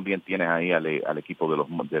 Tú también tienes ahí al equipo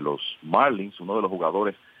de los Marlins, uno de los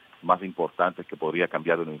jugadores más importantes que podría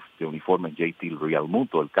cambiar de uniforme en JT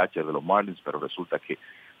Realmuto, el catcher de los Marlins, pero resulta que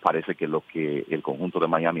parece que lo que el conjunto de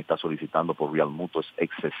Miami está solicitando por Realmuto es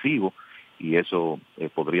excesivo, y eso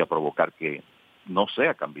podría provocar que no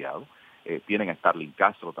sea cambiado. Tienen a Starlin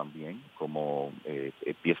Castro también como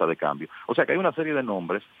pieza de cambio. O sea que hay una serie de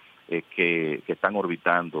nombres que están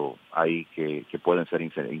orbitando ahí que pueden ser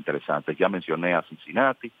interesantes. Ya mencioné a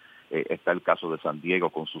Cincinnati, está el caso de San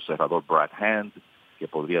Diego con su cerrador Brad Hand, que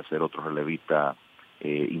podría ser otro relevista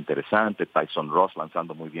interesante. Tyson Ross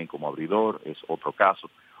lanzando muy bien como abridor es otro caso.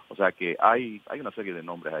 O sea que hay una serie de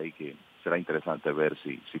nombres ahí que será interesante ver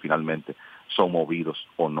si finalmente son movidos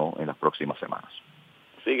o no en las próximas semanas.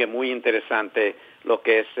 Sigue muy interesante lo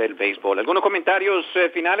que es el béisbol. ¿Algunos comentarios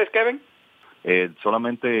finales, Kevin?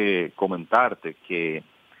 Solamente comentarte que,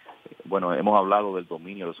 bueno, hemos hablado del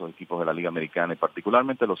dominio de esos equipos de la Liga Americana y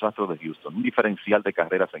particularmente los Astros de Houston, un diferencial de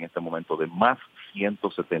carreras en este momento de más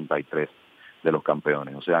 173 de los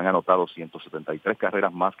campeones. O sea, han anotado 173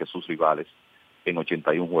 carreras más que sus rivales en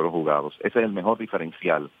 81 juegos jugados. Ese es el mejor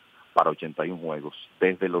diferencial para 81 juegos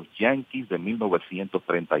desde los Yankees de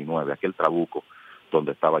 1939, aquel trabuco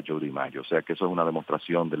donde estaba Joe DiMaggio. O sea que eso es una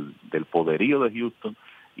demostración del poderío de Houston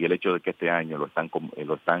y el hecho de que este año lo están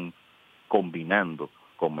combinando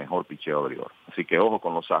con mejor picheo abridor. Así que ojo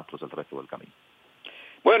con los Astros el resto del camino.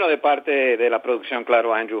 Bueno, de parte de la producción,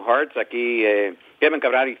 claro, Andrew Hartz, aquí Kevin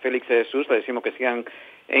Cabral y Félix Jesús, le decimos que sigan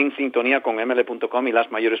en sintonía con ml.com y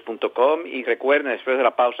lasmayores.com, y recuerden, después de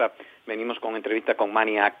la pausa, venimos con entrevista con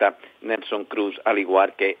Manny Acta, Nelson Cruz, al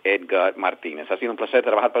igual que Edgar Martínez. Ha sido un placer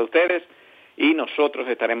trabajar para ustedes y nosotros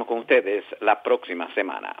estaremos con ustedes la próxima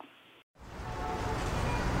semana.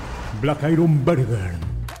 Black Iron Burger,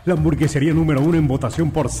 la hamburguesería número 1 en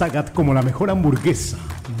votación por Sagat como la mejor hamburguesa.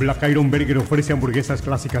 Black Iron Burger ofrece hamburguesas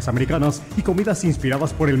clásicas americanas y comidas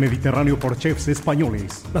inspiradas por el Mediterráneo por chefs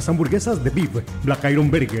españoles. Las hamburguesas de beef Black Iron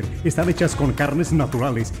Burger están hechas con carnes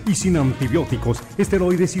naturales y sin antibióticos,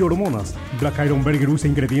 esteroides y hormonas. Black Iron Burger usa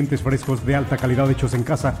ingredientes frescos de alta calidad hechos en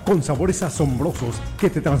casa con sabores asombrosos que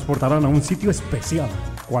te transportarán a un sitio especial.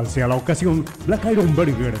 Cual sea la ocasión, Black Iron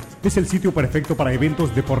Burger es el sitio perfecto para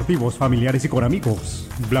eventos deportivos, familiares y con amigos.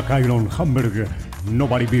 Black Iron Hamburger,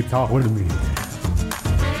 nobody beats our meat.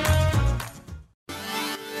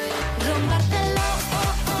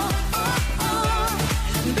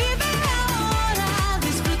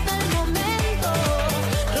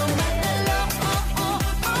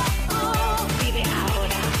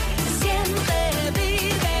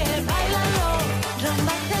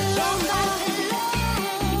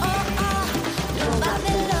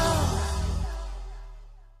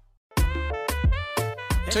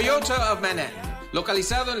 Toyota of Manhattan,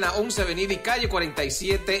 localizado en la 11 Avenida y calle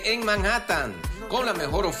 47 en Manhattan, con la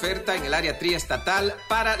mejor oferta en el área triestatal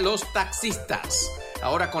para los taxistas.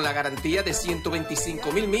 Ahora con la garantía de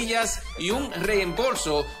 125,000 millas y un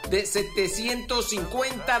reembolso de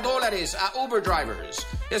 $750 a Uber drivers.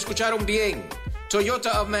 ¿Escucharon bien?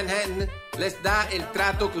 Toyota of Manhattan les da el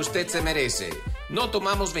trato que usted se merece. No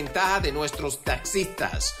tomamos ventaja de nuestros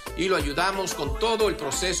taxistas y lo ayudamos con todo el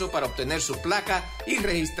proceso para obtener su placa y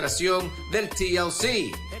registración del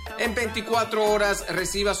TLC. En 24 horas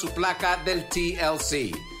reciba su placa del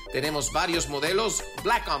TLC. Tenemos varios modelos,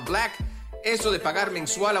 Black on Black. Eso de pagar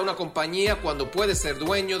mensual a una compañía cuando puede ser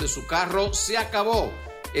dueño de su carro se acabó.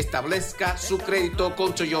 Establezca su crédito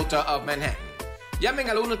con Toyota of Manhattan. Llamen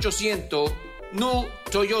al 1-800-NEW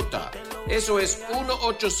Toyota. Eso es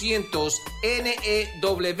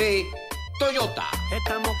 1-800-NEW Toyota.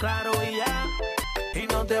 Estamos claros y ya, y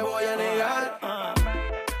no te voy a negar.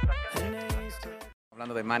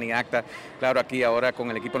 Hablando de Manny Acta, claro, aquí ahora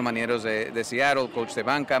con el equipo de los Marineros de Seattle, coach de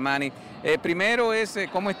banca, Manny. Primero es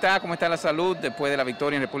cómo está la salud después de la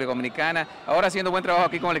victoria en República Dominicana, ahora haciendo buen trabajo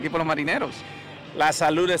aquí con el equipo de los Marineros. La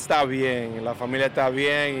salud está bien, la familia está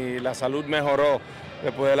bien y la salud mejoró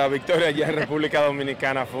después de la victoria allá en República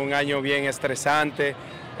Dominicana. Fue un año bien estresante,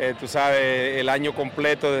 tú sabes, el año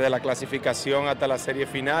completo desde la clasificación hasta la serie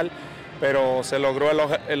final, pero se logró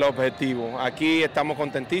el objetivo. Aquí estamos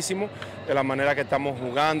contentísimos de la manera que estamos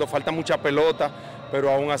jugando, falta mucha pelota,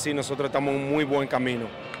 pero aún así nosotros estamos en un muy buen camino.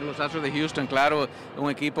 Los Astros de Houston, claro, un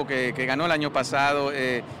equipo que ganó el año pasado.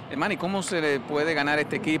 Manny, ¿cómo se le puede ganar a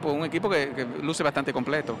este equipo? Un equipo que luce bastante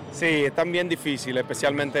completo. Sí, es también difícil,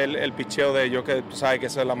 especialmente el picheo de ellos, que tú sabes que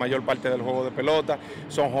eso es la mayor parte del juego de pelota.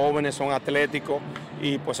 Son jóvenes, son atléticos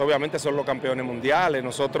y pues obviamente son los campeones mundiales.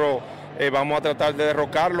 Nosotros vamos a tratar de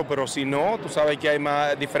derrocarlo, pero si no, tú sabes que hay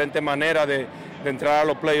diferentes maneras de entrar a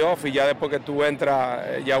los playoffs y ya después que tú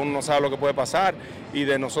entras, ya uno no sabe lo que puede pasar. Y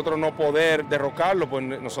de nosotros no poder derrocarlo, pues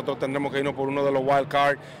nosotros tendremos que irnos por uno de los wild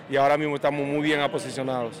cards y ahora mismo estamos muy bien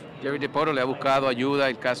aposicionados. Jerry DePoro le ha buscado ayuda,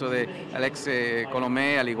 el caso de Alex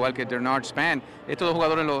Colomé, al igual que Bernard Span. Estos dos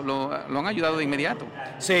jugadores lo han ayudado de inmediato.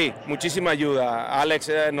 Sí, muchísima ayuda. Alex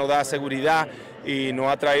nos da seguridad y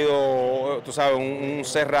nos ha traído, tú sabes, un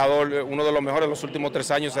cerrador, uno de los mejores de los últimos 3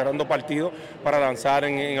 años cerrando partidos para lanzar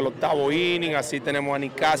en el 8º inning. Así tenemos a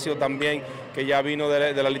Nicasio también, que ya vino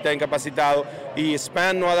de la lista de incapacitados. Y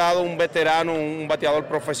Span nos ha dado un veterano, un bateador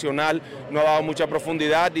profesional, nos ha dado mucha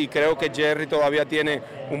profundidad y creo que Jerry todavía tiene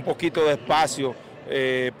un poquito de espacio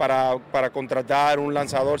para contratar un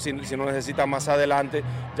lanzador si no necesita más adelante,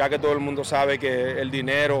 ya que todo el mundo sabe que el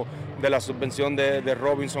dinero de la subvención de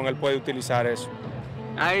Robinson, él puede utilizar eso.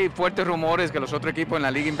 Hay fuertes rumores que los otros equipos en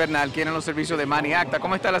la Liga Invernal quieren los servicios de Manny Acta.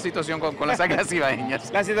 ¿Cómo está la situación con las Águilas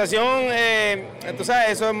Ibaeñas? La situación, tú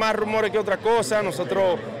sabes, eso es más rumores que otra cosa.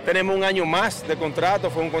 Nosotros tenemos un año más de contrato,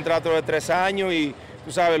 fue un contrato de 3 años y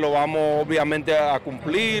tú sabes, lo vamos obviamente a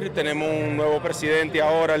cumplir. Tenemos un nuevo presidente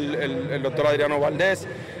ahora, el doctor Adriano Valdés,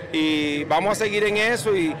 y vamos a seguir en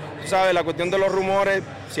eso. Y tú sabes, la cuestión de los rumores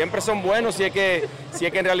siempre son buenos si es que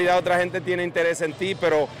en realidad otra gente tiene interés en ti,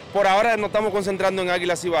 pero por ahora nos estamos concentrando en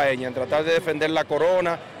Águilas Ibaeñas, en tratar de defender la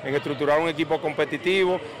corona, en estructurar un equipo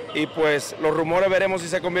competitivo y pues los rumores veremos si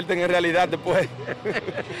se convierten en realidad después.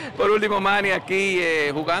 Por último, Manny, aquí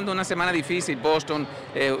jugando una semana difícil, Boston,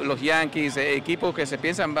 los Yankees, equipos que se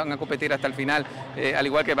piensan van a competir hasta el final, al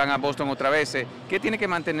igual que van a Boston otra vez. ¿Qué tiene que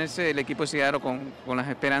mantenerse el equipo de Seattle con las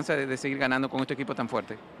esperanzas de seguir ganando con este equipo tan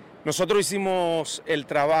fuerte? Nosotros hicimos el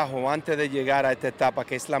trabajo antes de llegar a esta etapa,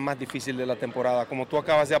 que es la más difícil de la temporada. Como tú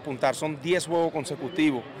acabas de apuntar, son 10 juegos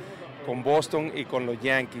consecutivos con Boston y con los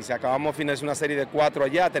Yankees. Acabamos de finalizar una serie de 4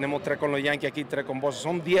 allá, tenemos 3 con los Yankees aquí, 3 con Boston.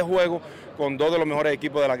 Son 10 juegos con 2 de los mejores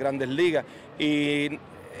equipos de las grandes ligas. Y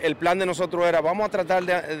el plan de nosotros era, vamos a tratar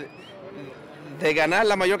de ganar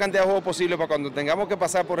la mayor cantidad de juegos posible para cuando tengamos que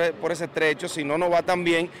pasar por ese trecho. Si no nos va tan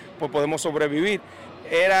bien, pues podemos sobrevivir.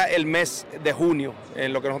 Era el mes de junio,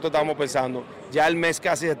 en lo que nosotros estábamos pensando. Ya el mes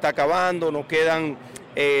casi se está acabando, nos quedan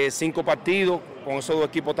 5 partidos con esos 2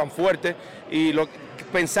 equipos tan fuertes y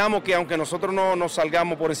pensamos que aunque nosotros no nos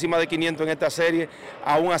salgamos por encima de 500 en esta serie,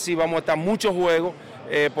 aún así vamos a estar muchos juegos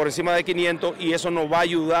por encima de 500 y eso nos va a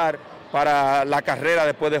ayudar para la carrera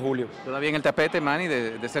después de julio. ¿Todavía en el tapete, Manny,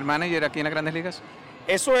 de ser manager aquí en las Grandes Ligas?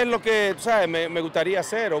 Eso es lo que, tú sabes, me gustaría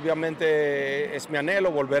hacer. Obviamente es mi anhelo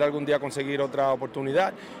volver algún día a conseguir otra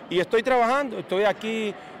oportunidad. Y estoy trabajando, estoy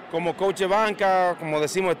aquí como coach de banca, como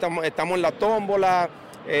decimos, estamos en la tómbola.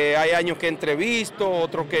 Hay años que entrevisto,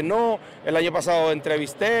 otros que no. El año pasado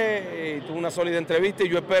entrevisté y tuve una sólida entrevista y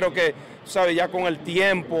yo espero que, tú sabes, ya con el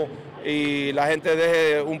tiempo y la gente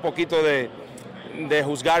deje un poquito de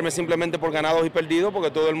juzgarme simplemente por ganados y perdidos, porque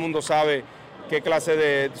todo el mundo sabe qué clase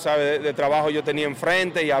de trabajo yo tenía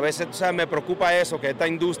enfrente y a veces, ¿sabes? Me preocupa eso, que esta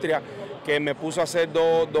industria que me puso a hacer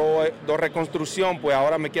dos reconstrucción, pues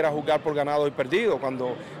ahora me quiera jugar por ganado y perdido,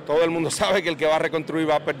 cuando todo el mundo sabe que el que va a reconstruir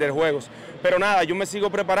va a perder juegos. Pero nada, yo me sigo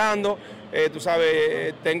preparando, tú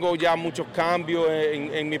sabes, tengo ya muchos cambios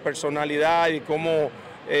en mi personalidad y cómo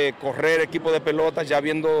correr equipo de pelota, ya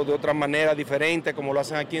viendo de otra manera diferente, como lo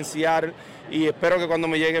hacen aquí en Seattle, y espero que cuando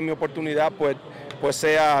me llegue mi oportunidad, pues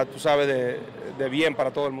sea, tú sabes, de bien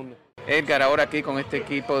para todo el mundo. Edgar, ahora aquí con este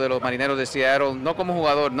equipo de los Marineros de Seattle, no como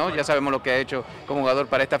jugador, ¿no? Ya sabemos lo que ha hecho como jugador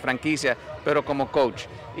para esta franquicia, pero como coach.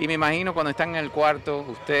 Y me imagino cuando están en el cuarto,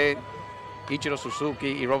 usted, Ichiro Suzuki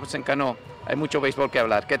y Robertson Cano, hay mucho béisbol que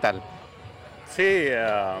hablar. ¿Qué tal? Sí,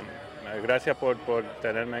 gracias por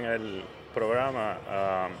tenerme en el programa.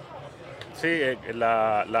 Sí,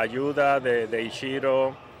 la ayuda de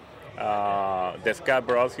Ichiro, de Scott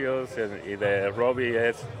Brosius y de Robbie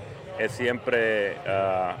es siempre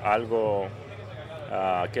algo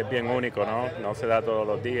que es bien único, ¿no? No se da todos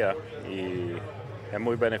los días y es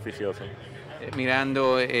muy beneficioso.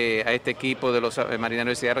 Mirando a este equipo de los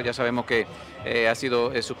Marineros de Seattle, ya sabemos que ha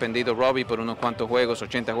sido suspendido Robbie por unos cuantos juegos,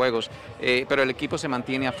 80 juegos, pero el equipo se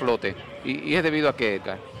mantiene a flote. ¿Y es debido a qué,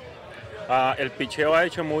 Edgar? El picheo ha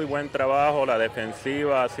hecho muy buen trabajo, la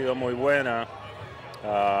defensiva ha sido muy buena.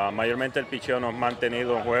 Mayormente el picheo nos ha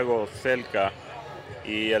mantenido en juegos cerca.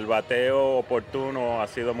 Y el bateo oportuno ha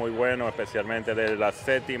sido muy bueno, especialmente de la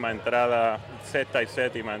sexta y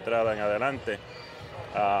séptima entrada en adelante.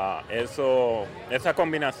 Esa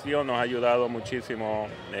combinación nos ha ayudado muchísimo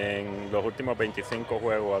en los últimos 25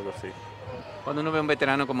 juegos, algo así. Cuando uno ve a un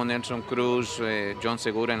veterano como Nelson Cruz, John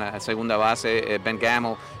Segura en la segunda base, Ben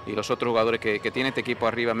Gamel y los otros jugadores que tiene este equipo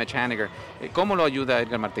arriba, Mitch Haniger, ¿cómo lo ayuda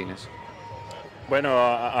Edgar Martínez? Bueno,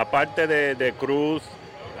 aparte de Cruz,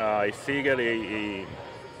 y Seager y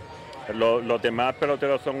los demás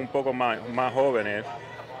peloteros son un poco más jóvenes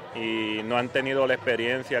y no han tenido la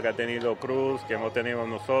experiencia que ha tenido Cruz, que hemos tenido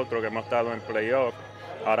nosotros, que hemos estado en playoff.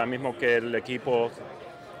 Ahora mismo que el equipo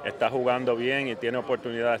está jugando bien y tiene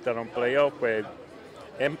oportunidad de estar en playoff, pues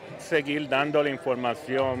es seguir dándole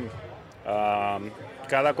información,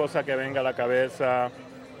 cada cosa que venga a la cabeza,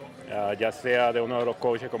 ya sea de uno de los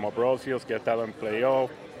coaches como Brosius, que ha estado en playoff,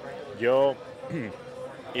 yo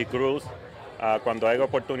y Cruz, cuando hay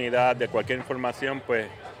oportunidad de cualquier información, pues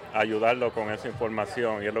ayudarlo con esa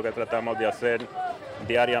información, y es lo que tratamos de hacer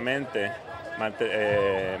diariamente,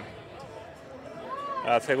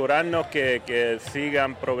 asegurarnos que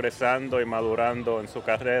sigan progresando y madurando en su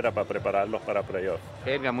carrera para prepararlos para playoffs.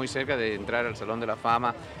 Edgar, muy cerca de entrar al Salón de la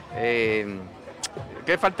Fama,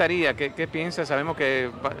 ¿qué faltaría? ¿Qué piensas? Sabemos que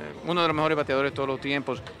uno de los mejores bateadores de todos los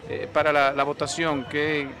tiempos, para la votación,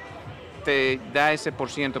 ¿qué te da ese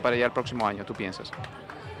 % para ya el próximo año, tú piensas?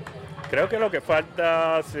 Creo que lo que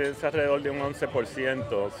falta es alrededor de un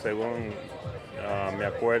 11%, según me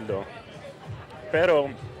acuerdo. Pero,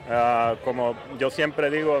 como yo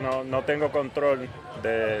siempre digo, no tengo control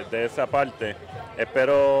de esa parte.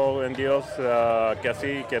 Espero en Dios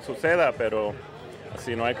que suceda, pero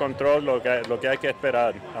si no hay control, lo que hay que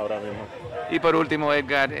esperar ahora mismo. Y por último,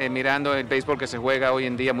 Edgar, mirando el béisbol que se juega hoy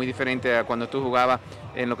en día, muy diferente a cuando tú jugabas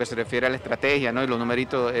en lo que se refiere a la estrategia, ¿no? Y los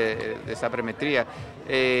numeritos de sabermetría.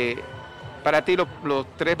 Para ti, los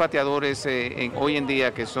 3 bateadores hoy en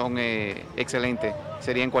día que son excelentes,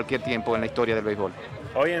 sería en cualquier tiempo en la historia del béisbol.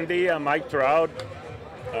 Hoy en día, Mike Trout,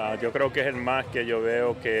 yo creo que es el más que yo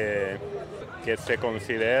veo que se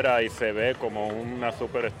considera y se ve como una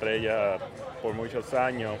superestrella por muchos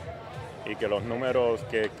años, y que los números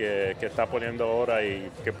que está poniendo ahora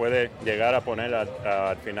y que puede llegar a poner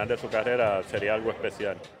al final de su carrera sería algo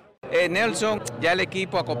especial. Nelson, ya el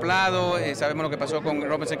equipo acoplado, sabemos lo que pasó con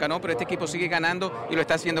Robertson Cano, pero este equipo sigue ganando y lo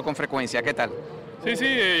está haciendo con frecuencia. ¿Qué tal? Sí,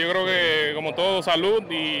 yo creo que como todo, salud,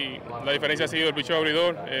 y la diferencia ha sido el picheo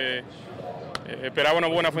abridor. Esperaba una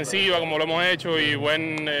buena ofensiva como lo hemos hecho y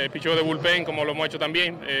buen picheo de bullpen como lo hemos hecho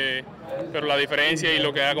también, pero la diferencia y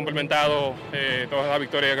lo que ha complementado toda esa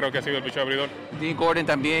victoria creo que ha sido el picheo abridor. Dean Gordon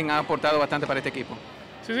también ha aportado bastante para este equipo.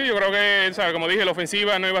 Sí, yo creo que, ¿sabe? Como dije, la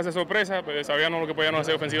ofensiva no iba a ser sorpresa, pues sabíamos lo que podíamos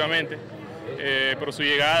hacer ofensivamente, pero su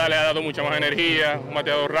llegada le ha dado mucha más energía, un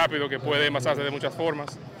bateador rápido que puede envasarse de muchas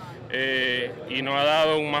formas, y nos ha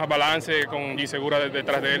dado un más balance con G Segura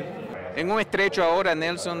detrás de él. En un estrecho ahora,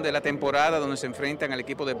 Nelson, de la temporada donde se enfrentan al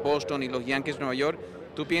equipo de Boston y los Yankees de Nueva York,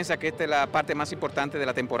 ¿tú piensas que esta es la parte más importante de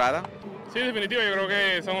la temporada? Sí, definitivo, yo creo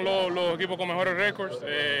que son los equipos con mejores récords,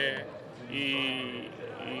 y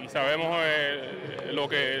sabemos lo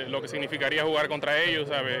que significaría jugar contra ellos,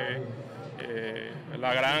 ¿sabe?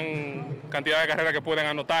 La gran cantidad de carreras que pueden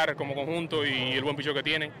anotar como conjunto y el buen picheo que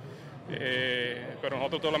tienen. Pero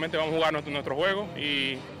nosotros solamente vamos a jugar nuestro juego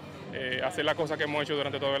y hacer las cosas que hemos hecho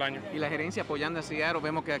durante todo el año. Y la gerencia apoyando a Seattle,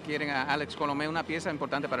 vemos que adquieren a Alex Colomé, una pieza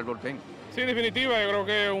importante para el bullpen. Sí, en definitiva, yo creo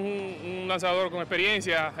que es un lanzador con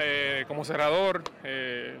experiencia, como cerrador,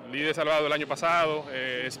 líder salvado el año pasado,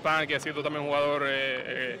 Span, que ha sido también un jugador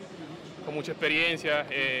con mucha experiencia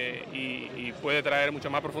y puede traer mucha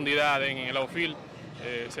más profundidad en el outfield.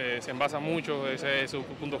 Se envasa mucho, ese es su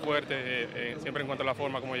punto fuerte, siempre encuentra la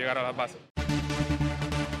forma como llegar a las bases.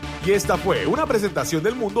 Y esta fue una presentación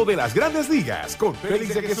del mundo de las grandes ligas con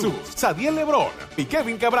Félix de Jesús, Sadiel Lebrón y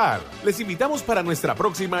Kevin Cabral. Les invitamos para nuestra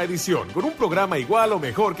próxima edición con un programa igual o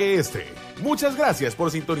mejor que este. Muchas gracias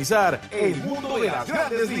por sintonizar el mundo de las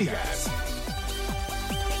grandes ligas.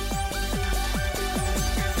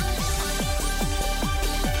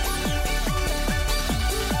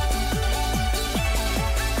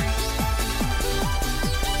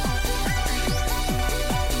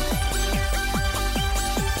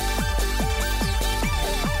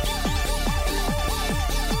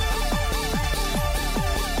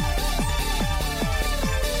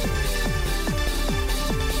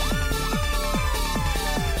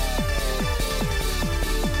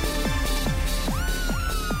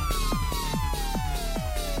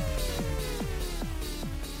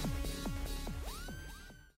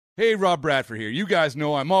 Hey, Rob Bradford here. You guys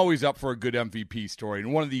know I'm always up for a good MVP story,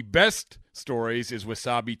 and one of the best stories is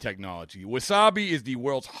Wasabi Technology. Wasabi is the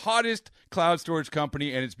world's hottest cloud storage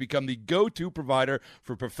company, and it's become the go-to provider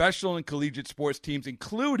for professional and collegiate sports teams,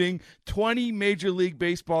 including 20 Major League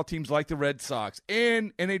Baseball teams like the Red Sox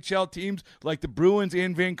and NHL teams like the Bruins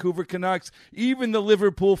and Vancouver Canucks. Even the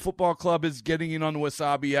Liverpool Football Club is getting in on the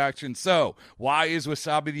Wasabi action. So, why is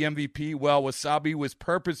Wasabi the MVP? Well, Wasabi was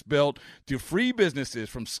purpose-built to free businesses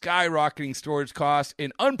from skyrocketing storage costs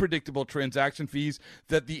and unpredictable transaction fees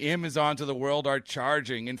that the Amazons of the world are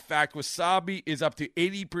charging. In fact, Wasabi is up to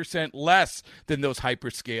 80% less than those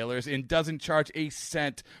hyperscalers and doesn't charge a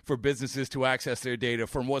cent for businesses to access their data.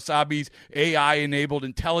 From Wasabi's AI-enabled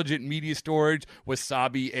intelligent media storage,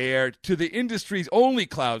 Wasabi Air, to the industry's only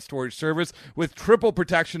cloud storage service with triple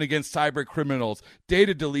protection against cyber criminals,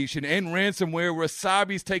 data deletion, and ransomware,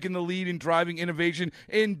 Wasabi's taken the lead in driving innovation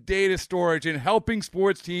in data storage and helping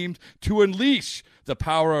sports teams to unleash the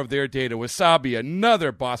power of their data. Wasabi,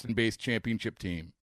 another Boston-based championship team.